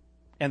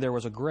 and there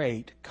was a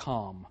great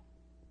calm.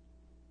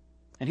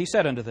 And he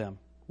said unto them,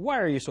 Why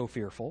are ye so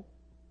fearful?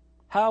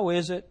 How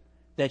is it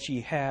that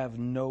ye have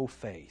no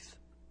faith?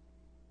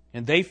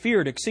 And they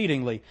feared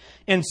exceedingly,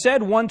 and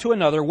said one to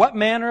another, What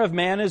manner of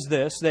man is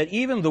this, that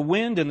even the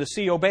wind and the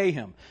sea obey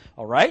him?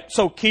 All right,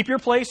 so keep your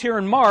place here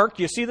in Mark.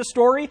 You see the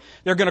story?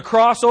 They're going to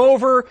cross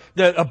over.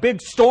 A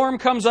big storm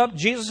comes up.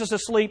 Jesus is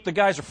asleep. The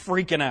guys are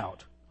freaking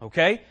out.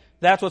 Okay?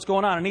 That's what's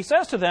going on. And he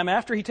says to them,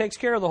 after he takes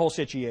care of the whole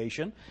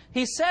situation,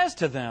 he says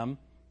to them,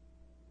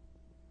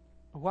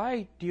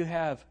 Why do you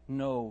have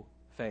no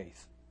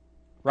faith?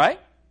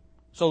 Right?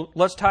 So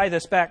let's tie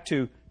this back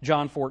to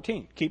John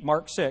 14. Keep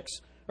Mark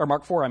 6. Or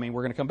Mark 4,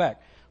 we're going to come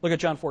back. Look at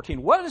John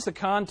 14. What is the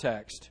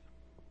context?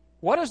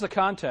 What is the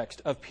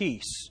context of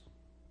peace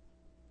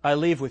I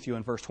leave with you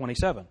in verse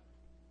 27?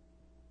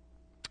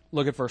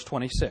 Look at verse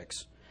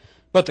 26.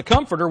 But the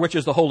Comforter, which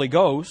is the Holy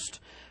Ghost,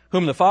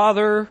 whom the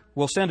Father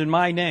will send in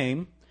my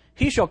name,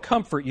 he shall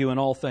comfort you in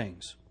all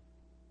things.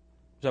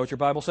 Is that what your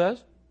Bible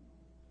says?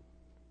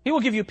 He will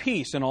give you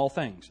peace in all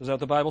things. Is that what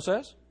the Bible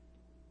says?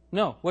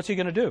 No. What's he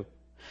going to do?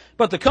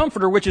 But the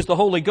Comforter, which is the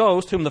Holy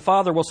Ghost, whom the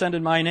Father will send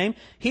in my name,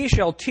 he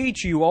shall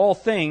teach you all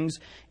things,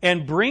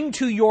 and bring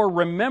to your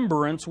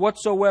remembrance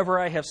whatsoever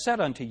I have said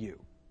unto you.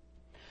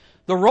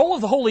 The role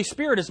of the Holy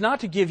Spirit is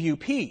not to give you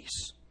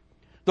peace.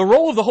 The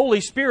role of the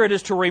Holy Spirit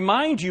is to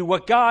remind you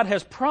what God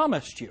has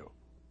promised you.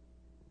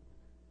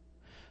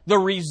 The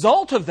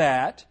result of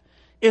that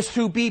is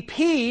to be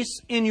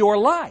peace in your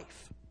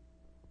life.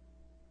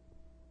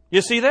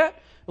 You see that?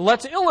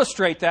 Let's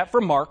illustrate that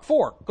from Mark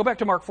 4. Go back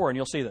to Mark 4 and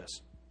you'll see this.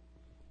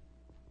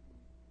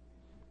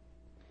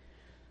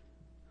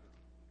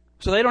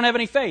 So they don't have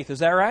any faith. Is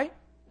that right?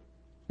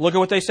 Look at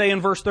what they say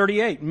in verse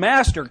 38.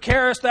 Master,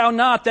 carest thou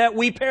not that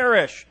we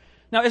perish?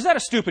 Now, is that a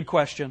stupid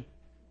question?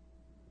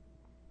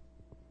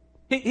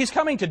 He's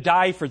coming to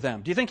die for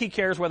them. Do you think he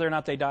cares whether or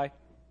not they die?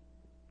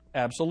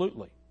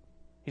 Absolutely.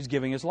 He's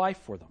giving his life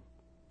for them.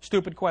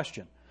 Stupid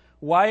question.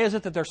 Why is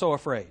it that they're so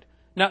afraid?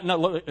 Now,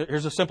 look,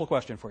 here's a simple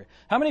question for you.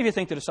 How many of you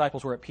think the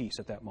disciples were at peace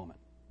at that moment?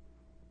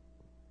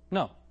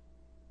 No.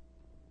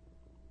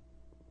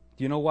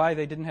 Do you know why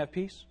they didn't have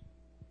peace?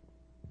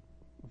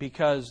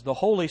 Because the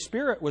Holy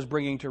Spirit was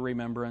bringing to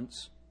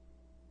remembrance,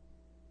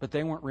 but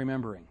they weren't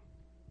remembering.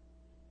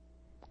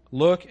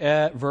 Look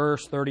at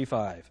verse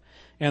 35.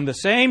 And the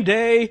same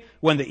day,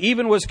 when the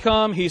even was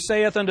come, he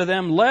saith unto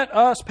them, Let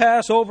us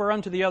pass over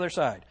unto the other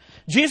side.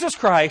 Jesus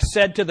Christ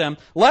said to them,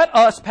 Let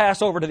us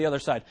pass over to the other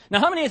side. Now,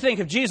 how many of you think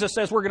if Jesus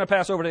says we're going to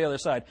pass over to the other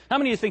side, how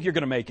many of you think you're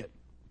going to make it?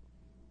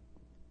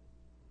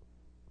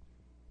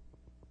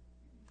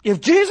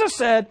 If Jesus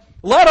said,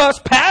 Let us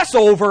pass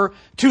over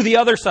to the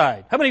other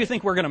side, how many of you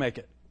think we're going to make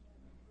it?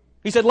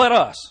 He said, Let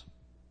us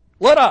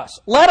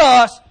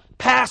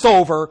pass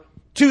over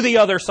to the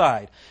other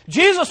side.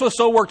 Jesus was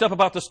so worked up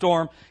about the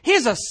storm,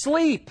 he's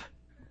asleep.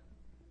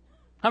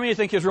 How many of you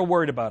think he's real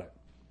worried about it?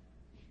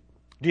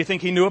 Do you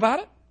think he knew about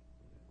it?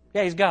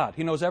 Yeah, he's God.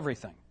 He knows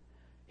everything.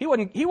 He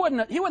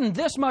wasn't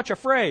this much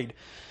afraid.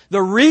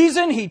 The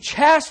reason he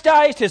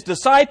chastised his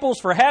disciples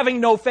for having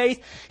no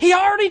faith, he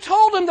already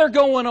told them they're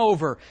going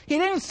over. He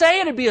didn't say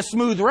it'd be a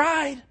smooth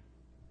ride.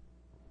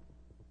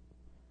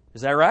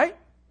 Is that right?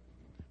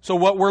 So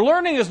what we're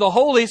learning is the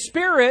Holy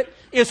Spirit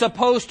is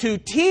supposed to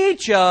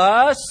teach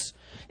us.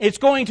 It's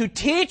going to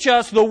teach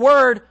us the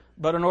Word,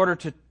 but in order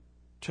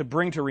to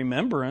bring to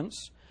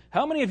remembrance.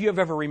 How many of you have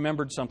ever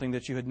remembered something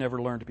that you had never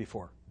learned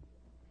before?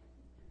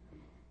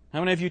 How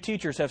many of you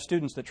teachers have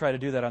students that try to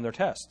do that on their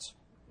tests?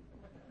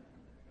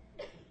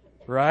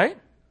 Right?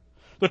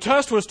 The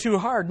test was too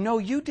hard. No,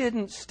 you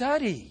didn't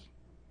study.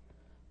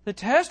 The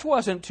test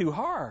wasn't too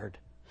hard.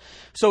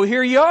 So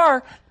here you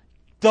are.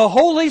 The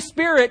Holy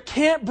Spirit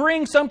can't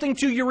bring something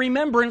to your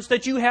remembrance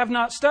that you have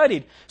not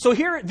studied. So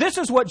here, this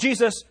is what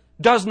Jesus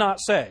does not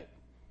say.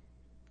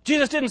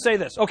 Jesus didn't say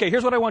this. Okay,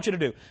 here's what I want you to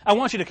do. I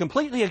want you to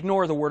completely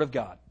ignore the Word of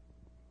God.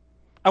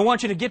 I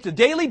want you to get the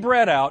daily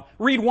bread out,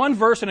 read one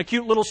verse and a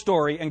cute little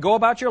story, and go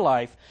about your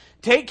life.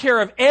 Take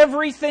care of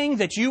everything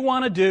that you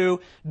want to do.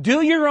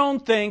 Do your own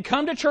thing.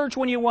 Come to church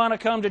when you want to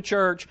come to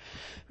church.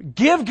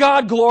 Give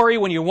God glory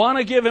when you want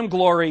to give Him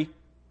glory.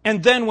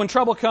 And then when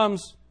trouble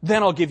comes,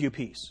 then I'll give you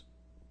peace.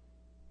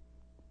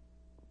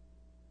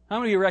 How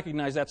many of you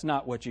recognize that's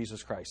not what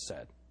Jesus Christ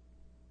said?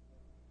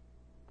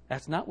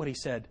 That's not what He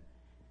said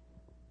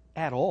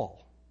at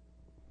all.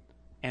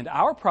 And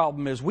our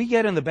problem is we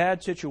get in the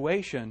bad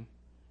situation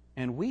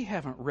and we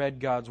haven't read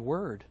God's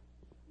Word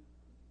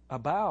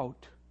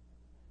about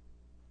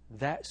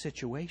that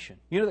situation.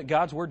 You know that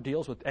God's Word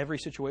deals with every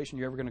situation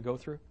you're ever going to go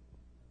through?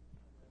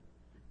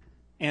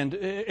 And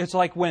it's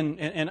like when,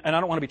 and I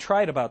don't want to be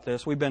trite about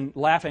this, we've been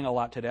laughing a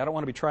lot today, I don't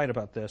want to be trite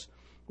about this.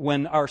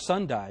 When our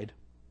son died,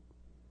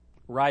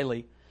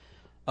 Riley,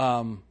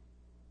 and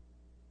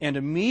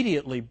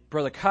immediately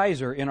Brother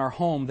Kaiser in our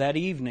home that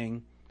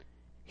evening,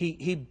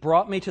 he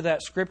brought me to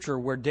that scripture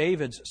where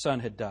David's son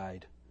had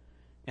died.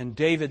 And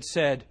David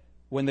said,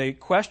 when they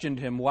questioned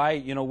him why,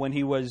 when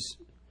he was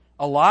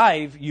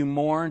alive, you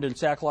mourned and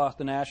sackcloth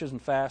and ashes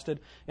and fasted,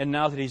 and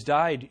now that he's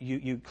died,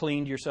 you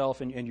cleaned yourself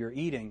and you're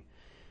eating.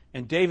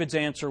 And David's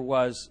answer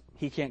was,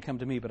 he can't come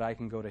to me, but I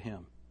can go to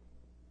him.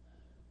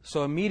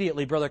 So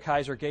immediately, Brother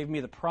Kaiser gave me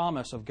the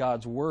promise of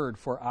God's Word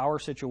for our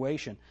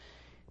situation.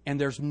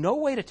 And there's no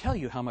way to tell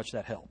you how much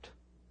that helped.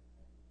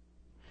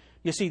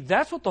 You see,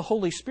 that's what the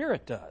Holy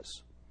Spirit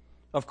does.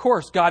 Of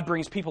course, God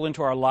brings people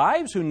into our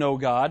lives who know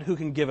God, who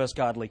can give us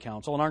godly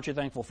counsel, and aren't you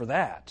thankful for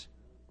that?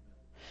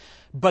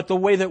 But the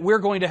way that we're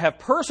going to have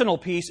personal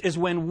peace is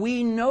when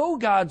we know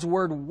God's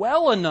Word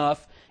well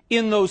enough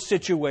in those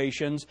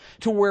situations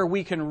to where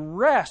we can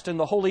rest and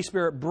the Holy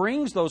Spirit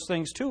brings those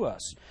things to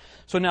us.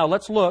 So now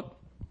let's look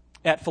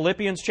at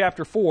Philippians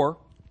chapter 4.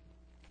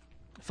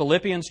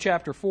 Philippians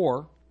chapter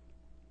 4.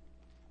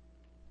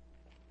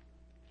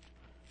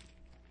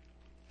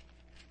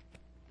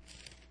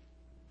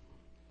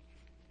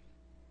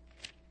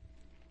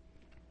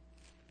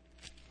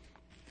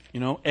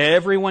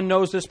 Everyone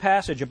knows this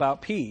passage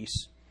about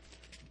peace.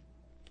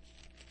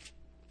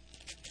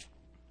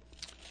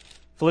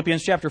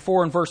 Philippians chapter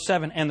 4 and verse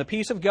 7, And the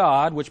peace of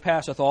God, which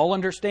passeth all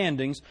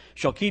understandings,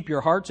 shall keep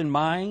your hearts and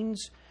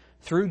minds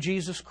through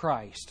Jesus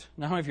Christ.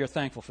 Now, how many of you are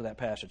thankful for that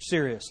passage?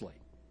 Seriously.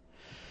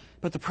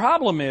 But the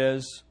problem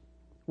is,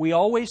 we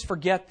always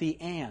forget the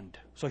and.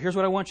 So here's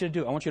what I want you to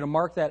do. I want you to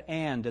mark that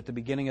and at the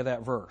beginning of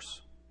that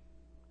verse.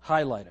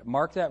 Highlight it.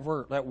 Mark that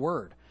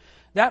word.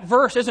 That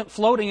verse isn't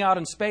floating out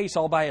in space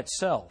all by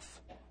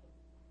itself.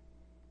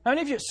 How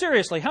many of you,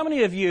 seriously, how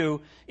many of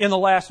you in the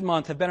last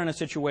month have been in a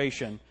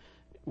situation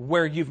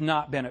where you've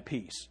not been at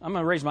peace? I'm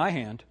going to raise my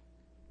hand.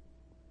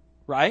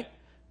 Right?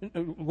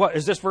 What,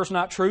 is this verse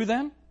not true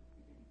then?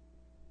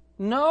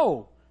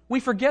 No. We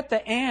forget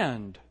the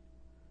and.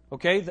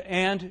 Okay, the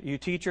and, you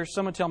teachers,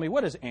 someone tell me,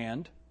 what is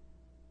and?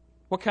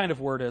 What kind of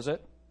word is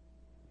it?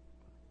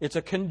 It's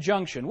a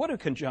conjunction. What do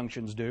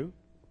conjunctions do?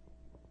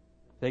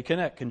 They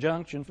connect.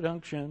 Conjunction,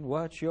 function,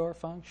 what's your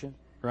function?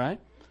 Right?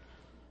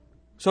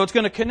 So it's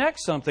going to connect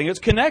something. It's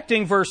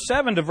connecting verse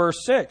 7 to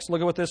verse 6.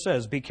 Look at what this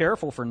says. Be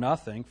careful for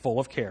nothing, full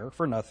of care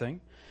for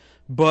nothing,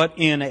 but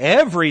in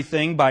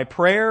everything by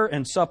prayer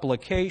and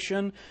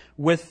supplication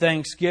with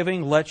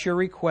thanksgiving, let your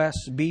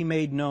requests be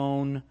made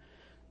known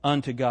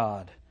unto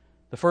God.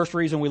 The first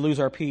reason we lose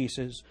our peace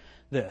is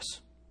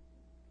this.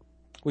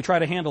 We try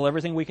to handle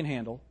everything we can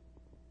handle.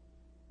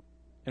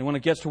 And when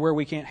it gets to where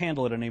we can't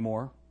handle it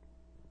anymore,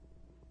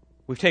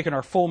 we've taken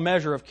our full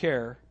measure of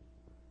care.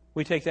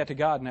 We take that to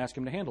God and ask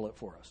Him to handle it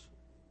for us.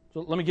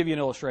 So let me give you an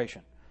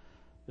illustration,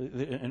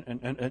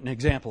 an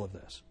example of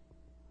this.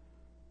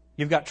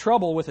 You've got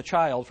trouble with a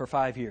child for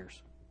 5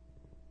 years.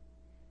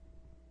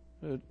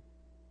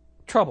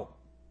 Trouble.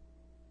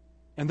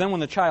 And then when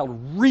the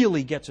child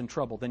really gets in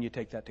trouble, then you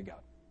take that to God.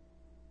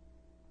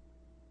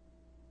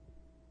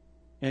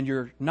 And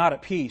you're not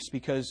at peace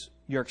because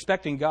you're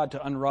expecting God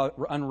to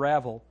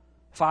unravel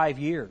 5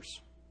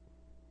 years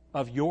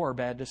of your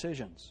bad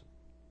decisions.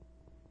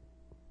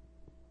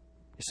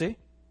 You see?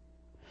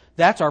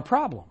 That's our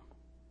problem.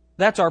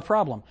 That's our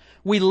problem.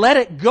 We let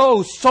it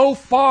go so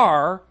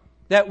far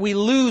that we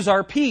lose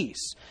our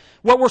peace.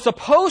 What we're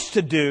supposed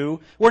to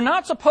do, we're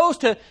not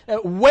supposed to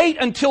wait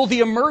until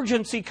the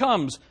emergency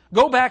comes.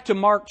 Go back to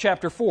Mark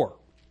chapter 4.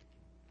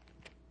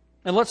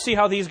 And let's see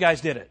how these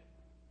guys did it.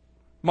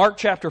 Mark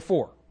chapter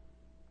 4.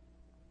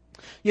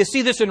 You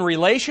see this in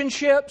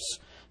relationships,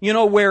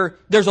 where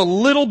there's a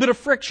little bit of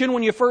friction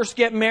when you first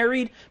get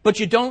married, but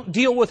you don't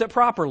deal with it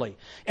properly.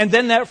 And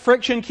then that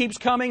friction keeps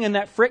coming, and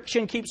that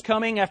friction keeps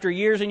coming after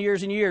years and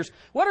years and years.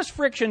 What does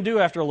friction do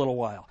after a little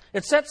while?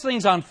 It sets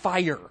things on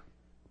fire.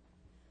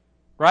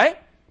 Right?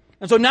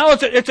 And so now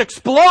it's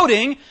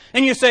exploding,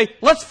 and you say,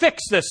 let's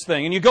fix this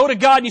thing. And you go to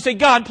God and you say,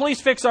 God,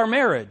 please fix our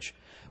marriage.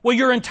 Well,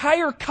 your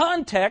entire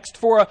context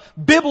for a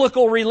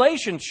biblical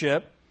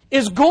relationship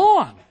is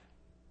gone.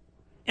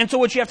 And so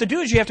what you have to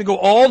do is you have to go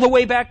all the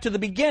way back to the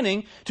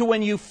beginning, to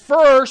when you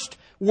first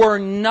were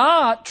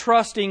not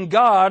trusting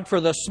God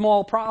for the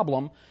small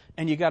problem,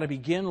 and you got to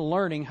begin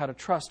learning how to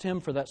trust Him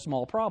for that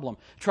small problem.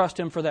 Trust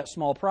Him for that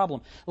small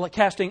problem. Like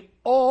casting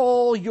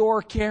all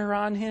your care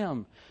on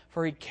Him,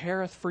 for He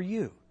careth for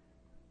you.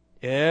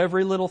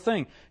 Every little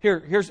thing.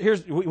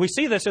 We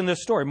see this in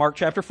this story, Mark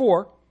chapter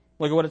 4.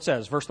 Look at what it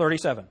says, verse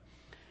 37.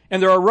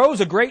 And there arose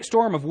a great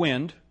storm of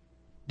wind.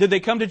 Did they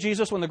come to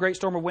Jesus when the great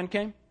storm of wind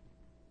came?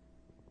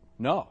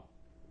 No.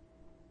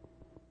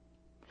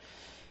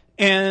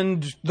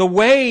 And the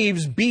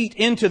waves beat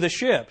into the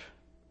ship.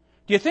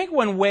 Do you think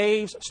when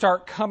waves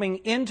start coming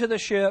into the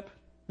ship,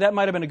 that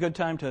might have been a good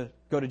time to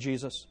go to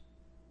Jesus?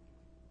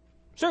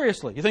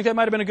 Seriously, you think that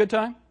might have been a good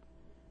time?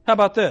 How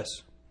about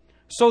this?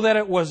 So that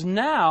it was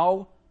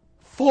now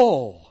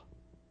full.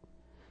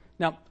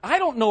 Now, I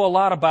don't know a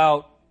lot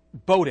about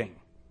boating,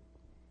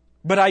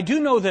 but I do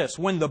know this.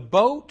 When the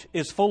boat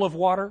is full of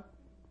water,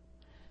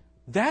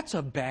 that's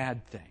a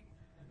bad thing.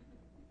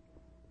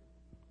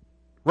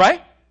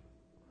 Right?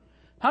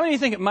 How many of you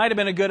think it might have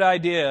been a good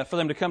idea for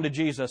them to come to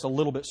Jesus a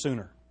little bit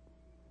sooner?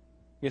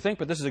 You think?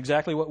 But this is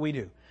exactly what we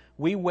do.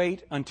 We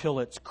wait until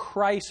it's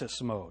crisis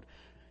mode.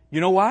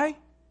 You know why?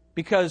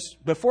 Because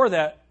before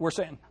that, we're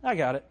saying, I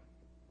got it.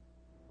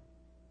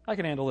 I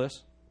can handle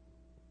this.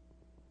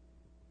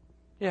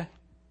 Yeah,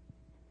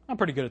 I'm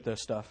pretty good at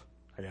this stuff.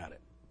 I got it.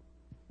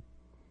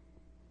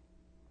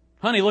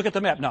 Honey, look at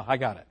the map. No, I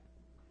got it.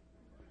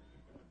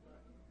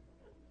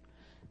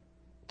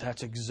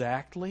 That's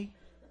exactly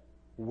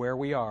where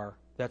we are.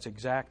 That's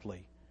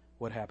exactly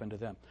what happened to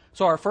them.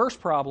 So our first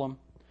problem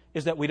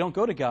is that we don't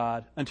go to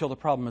God until the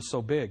problem is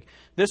so big.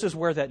 This is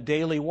where that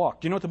daily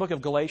walk. Do you know what the book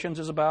of Galatians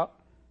is about?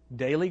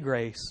 Daily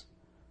grace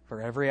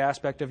for every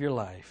aspect of your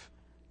life,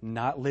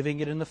 not living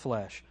it in the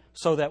flesh,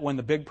 so that when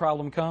the big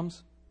problem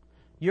comes,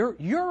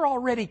 you're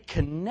already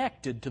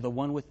connected to the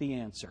one with the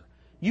answer.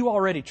 You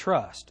already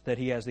trust that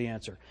He has the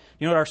answer.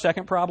 You know what our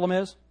second problem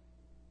is?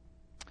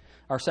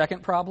 Our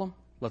second problem,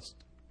 let's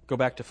go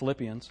back to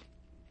Philippians.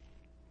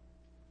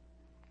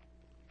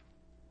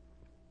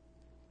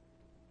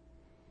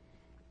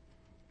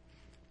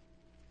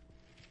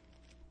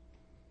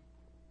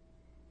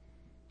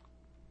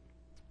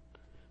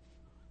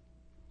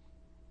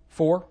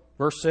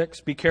 Verse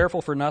 6, be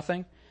careful for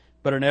nothing,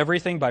 but in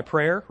everything by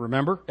prayer,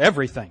 remember,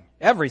 everything,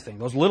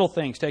 those little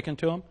things taken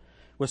to Him,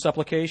 with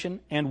supplication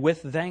and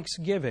with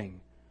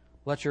thanksgiving,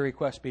 let your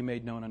requests be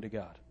made known unto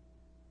God.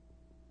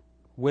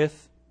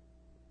 With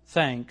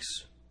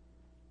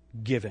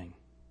thanksgiving.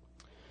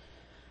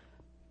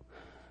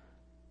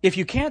 If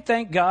you can't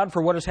thank God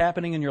for what is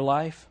happening in your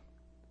life,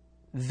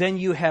 then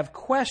you have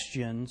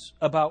questions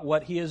about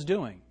what He is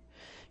doing.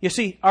 You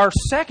see, our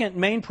second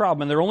main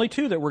problem, and there are only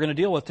two that we're going to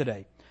deal with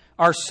today.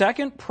 Our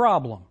second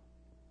problem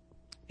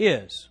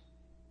is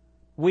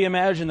we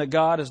imagine that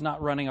God is not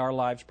running our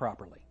lives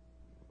properly.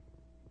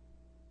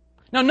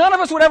 Now, none of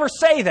us would ever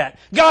say that.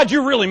 God,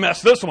 you really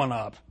messed this one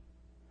up.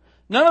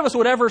 None of us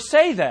would ever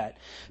say that.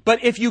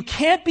 But if you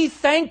can't be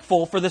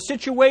thankful for the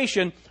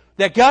situation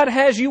that God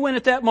has you in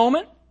at that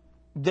moment,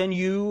 then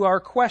you are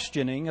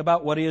questioning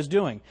about what He is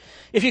doing.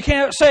 If you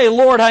can't say,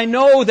 Lord, I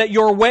know that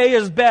your way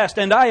is best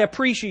and I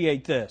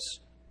appreciate this.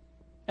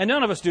 And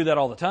none of us do that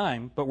all the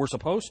time, but we're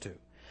supposed to.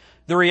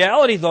 The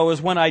reality, though,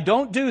 is when I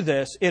don't do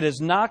this, it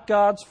is not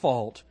God's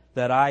fault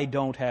that I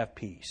don't have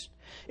peace.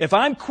 If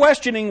I'm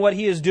questioning what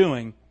He is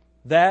doing,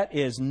 that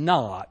is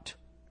not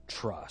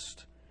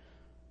trust.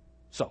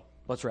 So,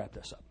 let's wrap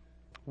this up.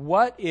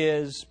 What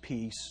is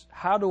peace?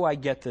 How do I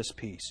get this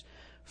peace?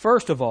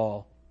 First of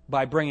all,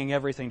 by bringing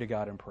everything to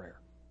God in prayer.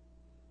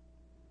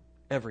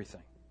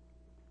 Everything.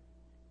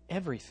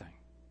 Everything.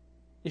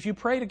 If you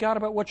pray to God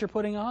about what you're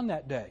putting on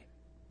that day,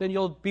 then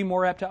you'll be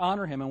more apt to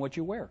honor Him in what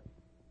you wear.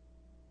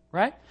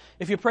 Right?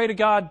 If you pray to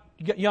God,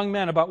 young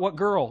men, about what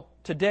girl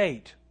to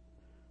date,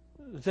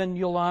 then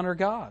you'll honor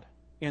God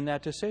in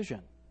that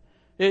decision.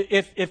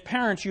 If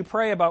parents, you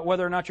pray about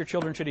whether or not your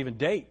children should even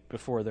date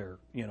before they're,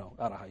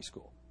 out of high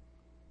school,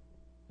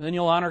 then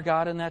you'll honor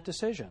God in that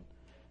decision.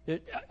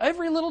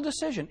 Every little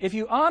decision. If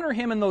you honor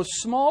Him in those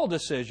small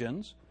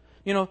decisions,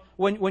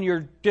 when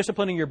you're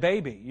disciplining your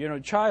baby,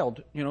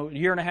 child, a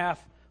year and a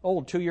half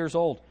old, 2 years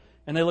old,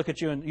 and they look at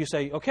you and you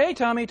say, okay,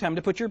 Tommy, time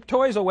to put your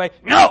toys away.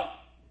 No!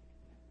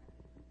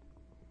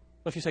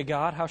 If you say,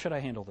 God, how should I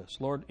handle this?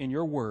 Lord, in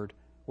your word,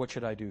 what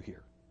should I do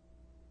here?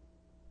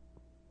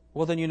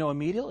 Well, then you know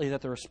immediately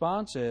that the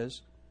response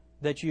is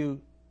that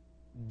you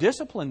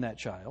discipline that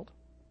child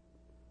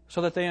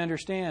so that they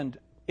understand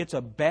it's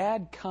a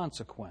bad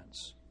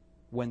consequence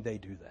when they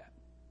do that.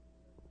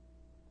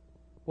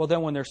 Well,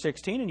 then when they're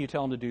 16 and you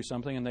tell them to do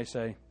something and they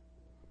say,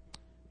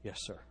 yes,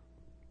 sir.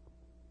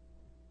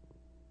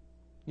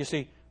 You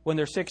see, when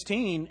they're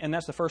 16 and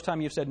that's the first time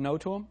you've said no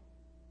to them,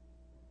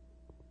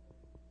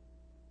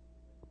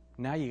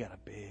 now you got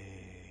a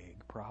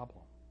big problem.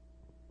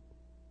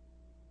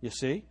 You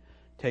see?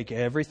 Take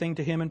everything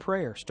to Him in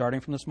prayer, starting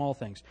from the small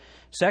things.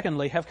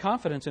 Secondly, have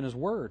confidence in His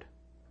Word.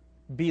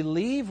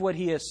 Believe what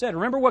He has said.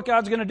 Remember what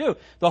God's going to do.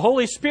 The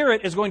Holy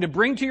Spirit is going to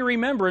bring to your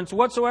remembrance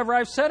whatsoever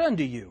I've said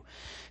unto you.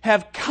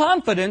 Have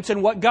confidence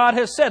in what God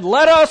has said.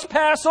 Let us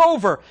pass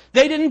over.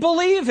 They didn't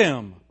believe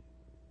Him.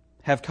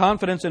 Have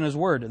confidence in His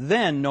Word.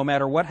 Then, no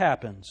matter what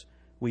happens,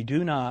 we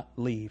do not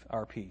leave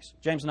our peace.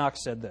 James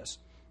Knox said this.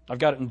 I've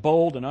got it in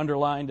bold and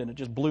underlined, and it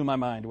just blew my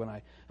mind when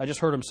I just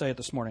heard him say it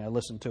this morning. I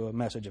listened to a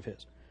message of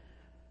his.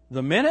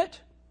 The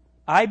minute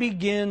I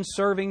begin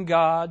serving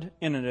God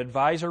in an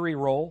advisory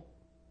role,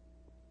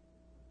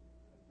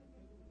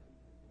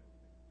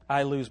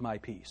 I lose my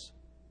peace.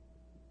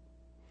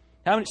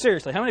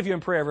 Seriously, how many of you in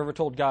prayer have ever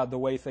told God the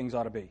way things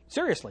ought to be?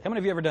 Seriously, how many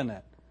of you ever done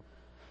that?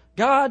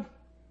 God,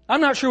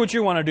 I'm not sure what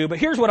you want to do, but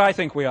here's what I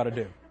think we ought to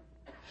do.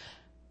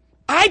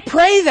 I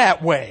pray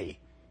that way.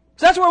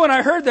 So that's why when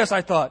I heard this,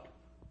 I thought,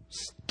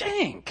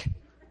 stink.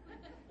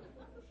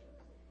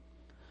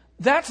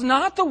 That's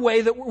not the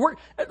way that we're...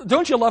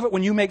 Don't you love it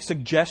when you make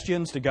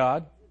suggestions to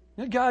God?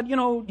 God,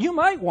 you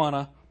might want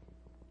to...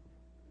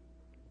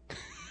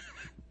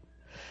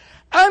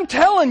 I'm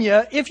telling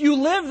you, if you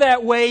live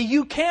that way,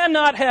 you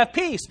cannot have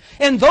peace.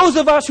 And those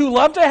of us who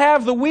love to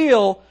have the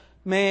wheel,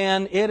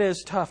 man, it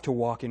is tough to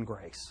walk in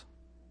grace.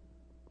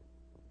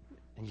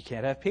 And you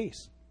can't have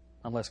peace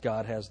unless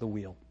God has the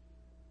wheel.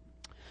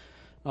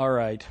 All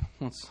right,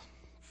 let's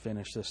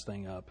finish this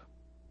thing up.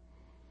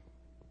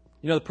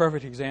 You know the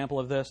perfect example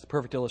of this, the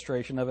perfect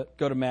illustration of it?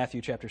 Go to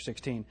Matthew chapter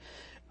 16.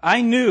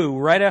 I knew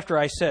right after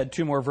I said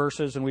 2 more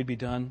verses and we'd be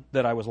done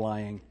that I was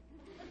lying.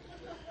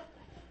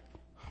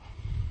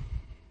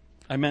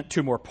 I meant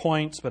 2 more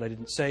points, but I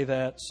didn't say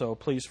that, so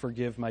please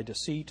forgive my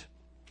deceit.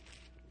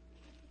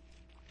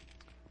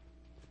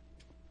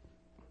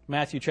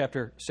 Matthew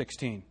chapter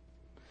 16.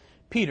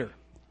 Peter.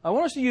 I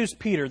want us to use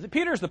Peter.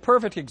 Peter is the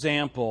perfect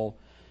example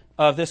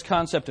of this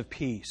concept of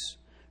peace.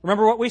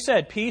 Remember what we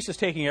said. Peace is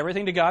taking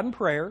everything to God in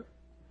prayer.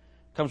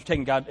 Comes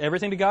from taking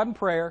everything to God in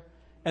prayer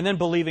and then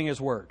believing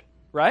His Word.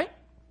 Right?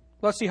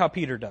 Let's see how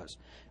Peter does.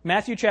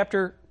 Matthew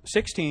chapter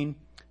 16,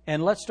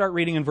 and let's start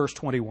reading in verse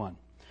 21.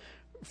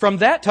 From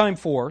that time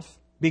forth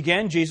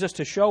began Jesus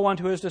to show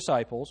unto His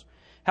disciples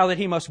how that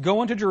He must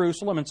go into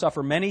Jerusalem and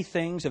suffer many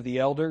things of the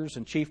elders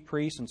and chief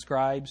priests and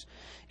scribes,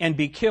 and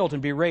be killed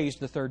and be raised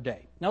the 3rd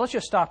day. Now let's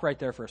just stop right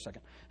there for a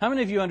second. How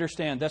many of you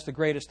understand that's the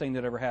greatest thing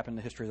that ever happened in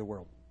the history of the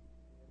world?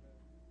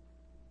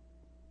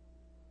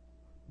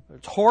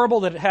 It's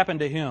horrible that it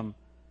happened to Him,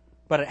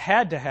 but it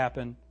had to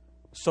happen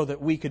so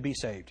that we could be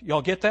saved.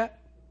 Y'all get that?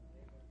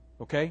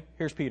 Okay,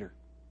 here's Peter.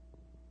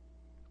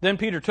 Then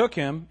Peter took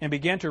him and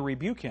began to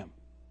rebuke him.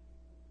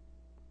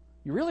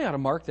 You really ought to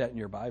mark that in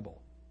your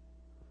Bible.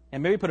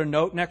 And maybe put a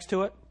note next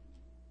to it.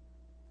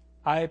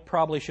 I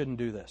probably shouldn't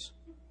do this.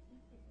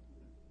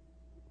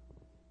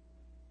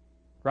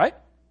 Right?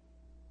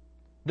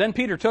 Then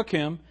Peter took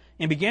him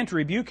and began to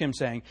rebuke him,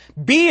 saying,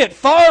 Be it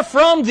far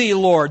from thee,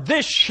 Lord,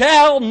 this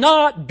shall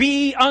not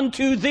be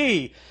unto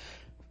thee.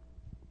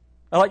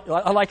 I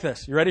like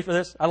this. You ready for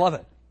this? I love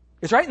it.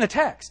 It's right in the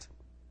text.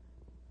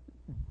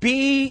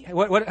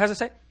 What does it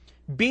say?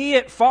 Be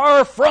it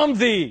far from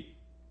thee,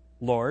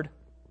 Lord.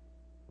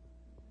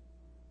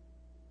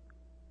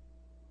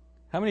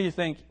 How many of you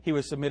think he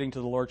was submitting to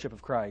the lordship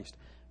of Christ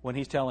when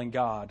he's telling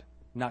God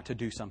not to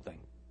do something?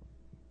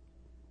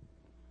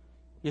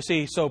 You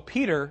see, so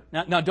Peter,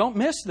 now don't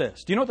miss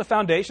this. Do you know what the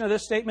foundation of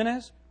this statement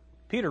is?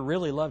 Peter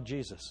really loved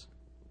Jesus.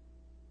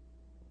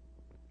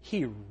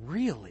 He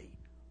really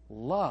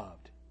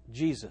loved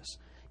Jesus.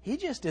 He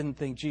just didn't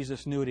think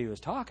Jesus knew what he was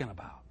talking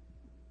about.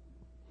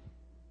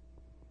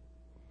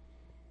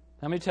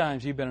 How many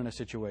times have you been in a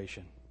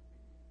situation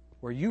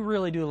where you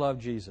really do love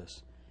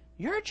Jesus?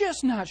 You're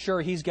just not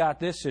sure he's got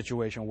this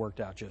situation worked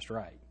out just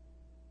right.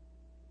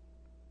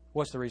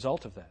 What's the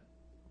result of that?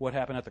 What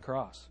happened at the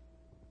cross?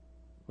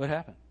 What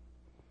happened?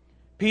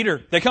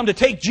 Peter, they come to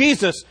take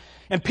Jesus,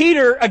 and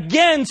Peter,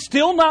 again,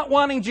 still not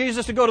wanting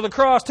Jesus to go to the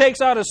cross,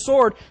 takes out his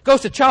sword,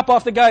 goes to chop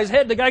off the guy's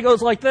head. The guy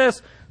goes like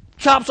this,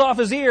 chops off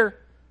his ear.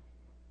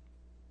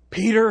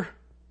 Peter,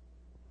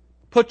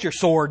 put your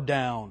sword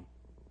down.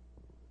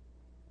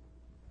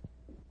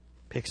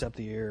 Picks up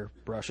the ear,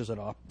 brushes it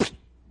off.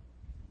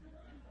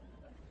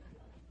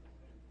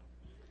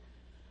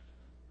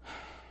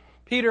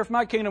 Peter, if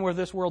my kingdom were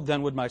this world,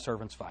 then would my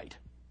servants fight.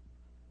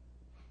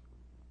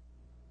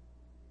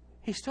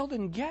 He still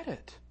didn't get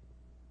it.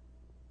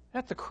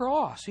 At the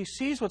cross, he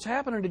sees what's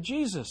happening to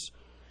Jesus.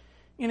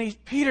 And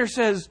Peter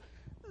says,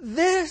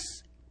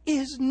 this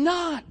is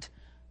not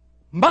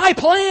my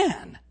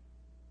plan.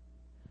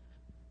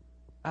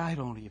 I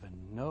don't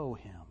even know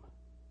him.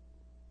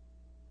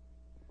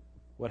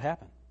 What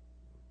happened?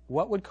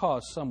 What would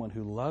cause someone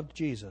who loved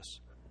Jesus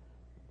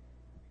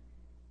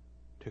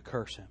to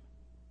curse him?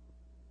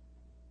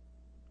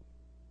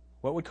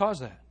 What would cause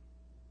that?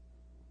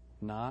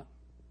 Not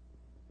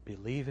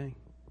believing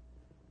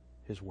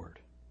his word.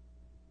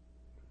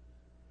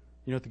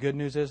 You know what the good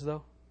news is,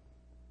 though?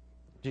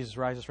 Jesus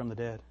rises from the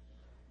dead.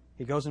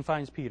 He goes and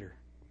finds Peter.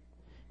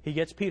 He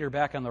gets Peter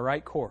back on the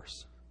right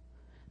course.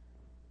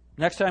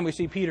 Next time we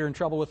see Peter in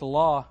trouble with the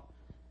law,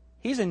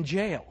 he's in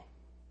jail.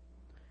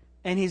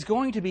 And he's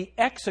going to be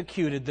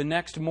executed the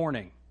next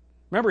morning.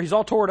 Remember, he's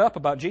all tore up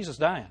about Jesus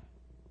dying.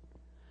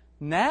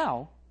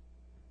 Now,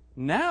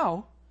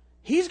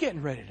 he's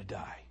getting ready to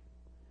die.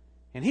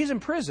 And he's in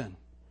prison.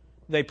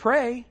 They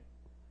pray.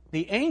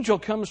 The angel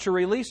comes to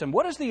release him.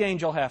 What does the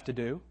angel have to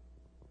do?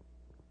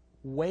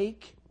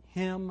 Wake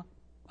him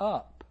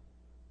up.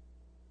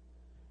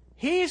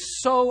 He's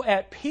so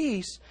at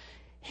peace,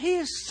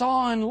 he's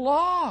sawing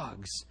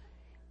logs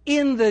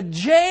in the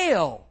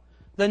jail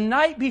the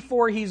night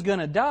before he's going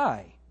to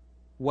die.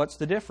 What's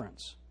the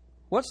difference?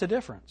 What's the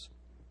difference?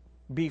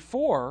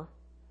 Before,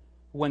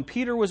 when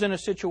Peter was in a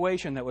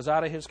situation that was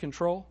out of his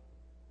control,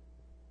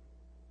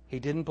 he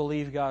didn't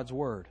believe God's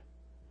word.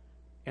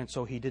 And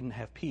so he didn't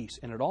have peace,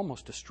 and it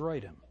almost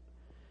destroyed him.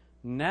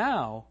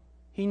 Now,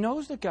 he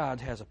knows that God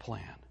has a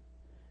plan.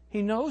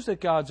 He knows that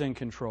God's in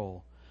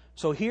control.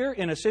 So here,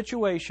 in a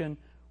situation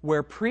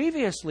where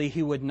previously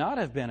he would not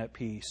have been at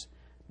peace,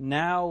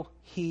 now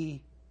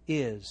he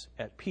is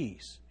at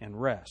peace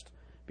and rest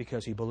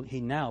because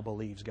he now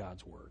believes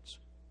God's words.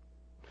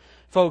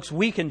 Folks,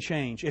 we can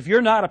change. If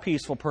you're not a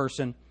peaceful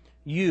person,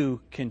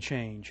 you can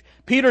change.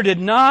 Peter did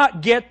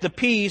not get the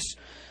peace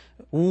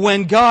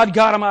when God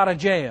got him out of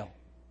jail.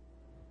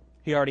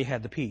 He already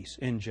had the peace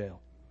in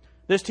jail.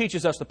 This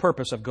teaches us the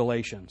purpose of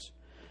Galatians.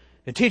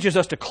 It teaches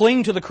us to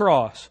cling to the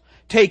cross,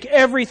 take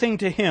everything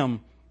to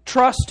Him,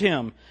 trust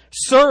Him,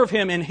 serve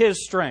Him in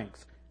His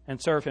strength,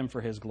 and serve Him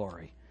for His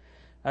glory.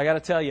 I got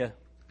to tell you,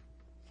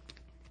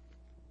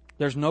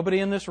 there's nobody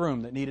in this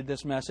room that needed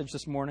this message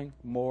this morning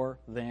more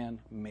than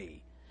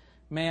me.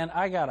 Man,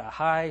 I got a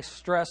high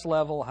stress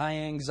level, high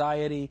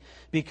anxiety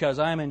because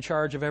I'm in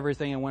charge of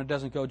everything, and when it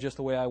doesn't go just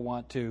the way I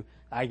want to,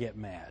 I get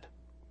mad.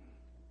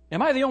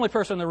 Am I the only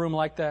person in the room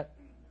like that?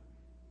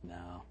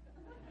 No.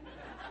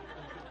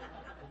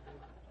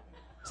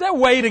 Is that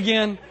Wade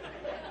again?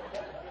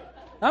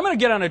 I'm going to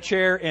get on a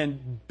chair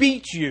and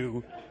beat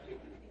you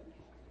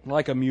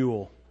like a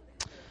mule.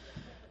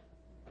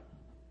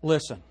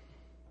 Listen.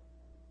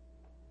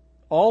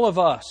 All of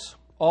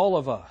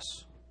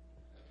us,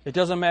 it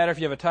doesn't matter if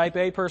you have a type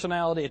A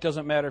personality, it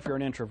doesn't matter if you're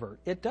an introvert.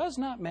 It does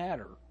not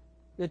matter.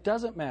 It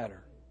doesn't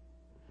matter.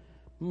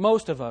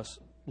 Most of us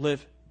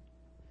live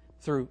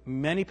through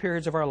many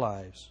periods of our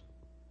lives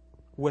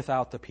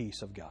without the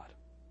peace of God.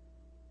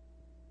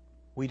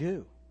 We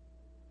do.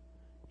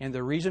 And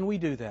the reason we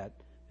do that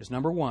is,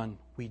 number one,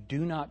 we do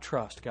not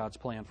trust God's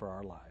plan for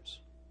our lives.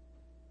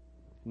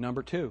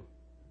 Number two,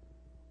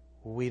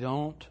 we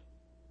don't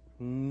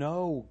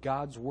know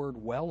God's Word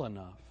well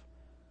enough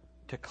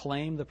to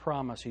claim the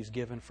promise He's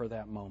given for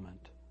that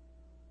moment.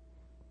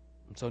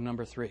 And so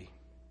number three,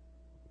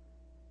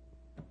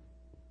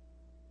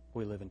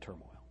 we live in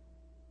turmoil.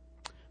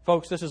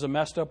 Folks, this is a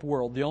messed up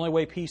world. The only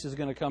way peace is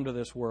going to come to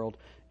this world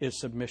is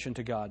submission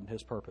to God and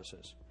His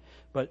purposes.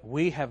 But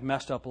we have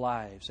messed up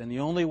lives, and the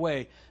only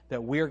way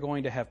that we're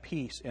going to have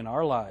peace in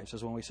our lives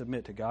is when we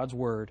submit to God's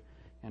Word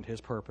and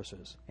His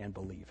purposes and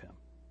believe Him.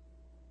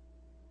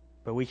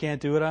 But we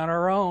can't do it on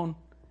our own.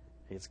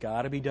 It's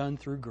got to be done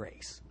through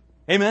grace.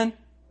 Amen?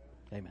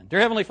 Amen. Dear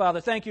Heavenly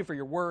Father, thank you for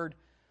your word.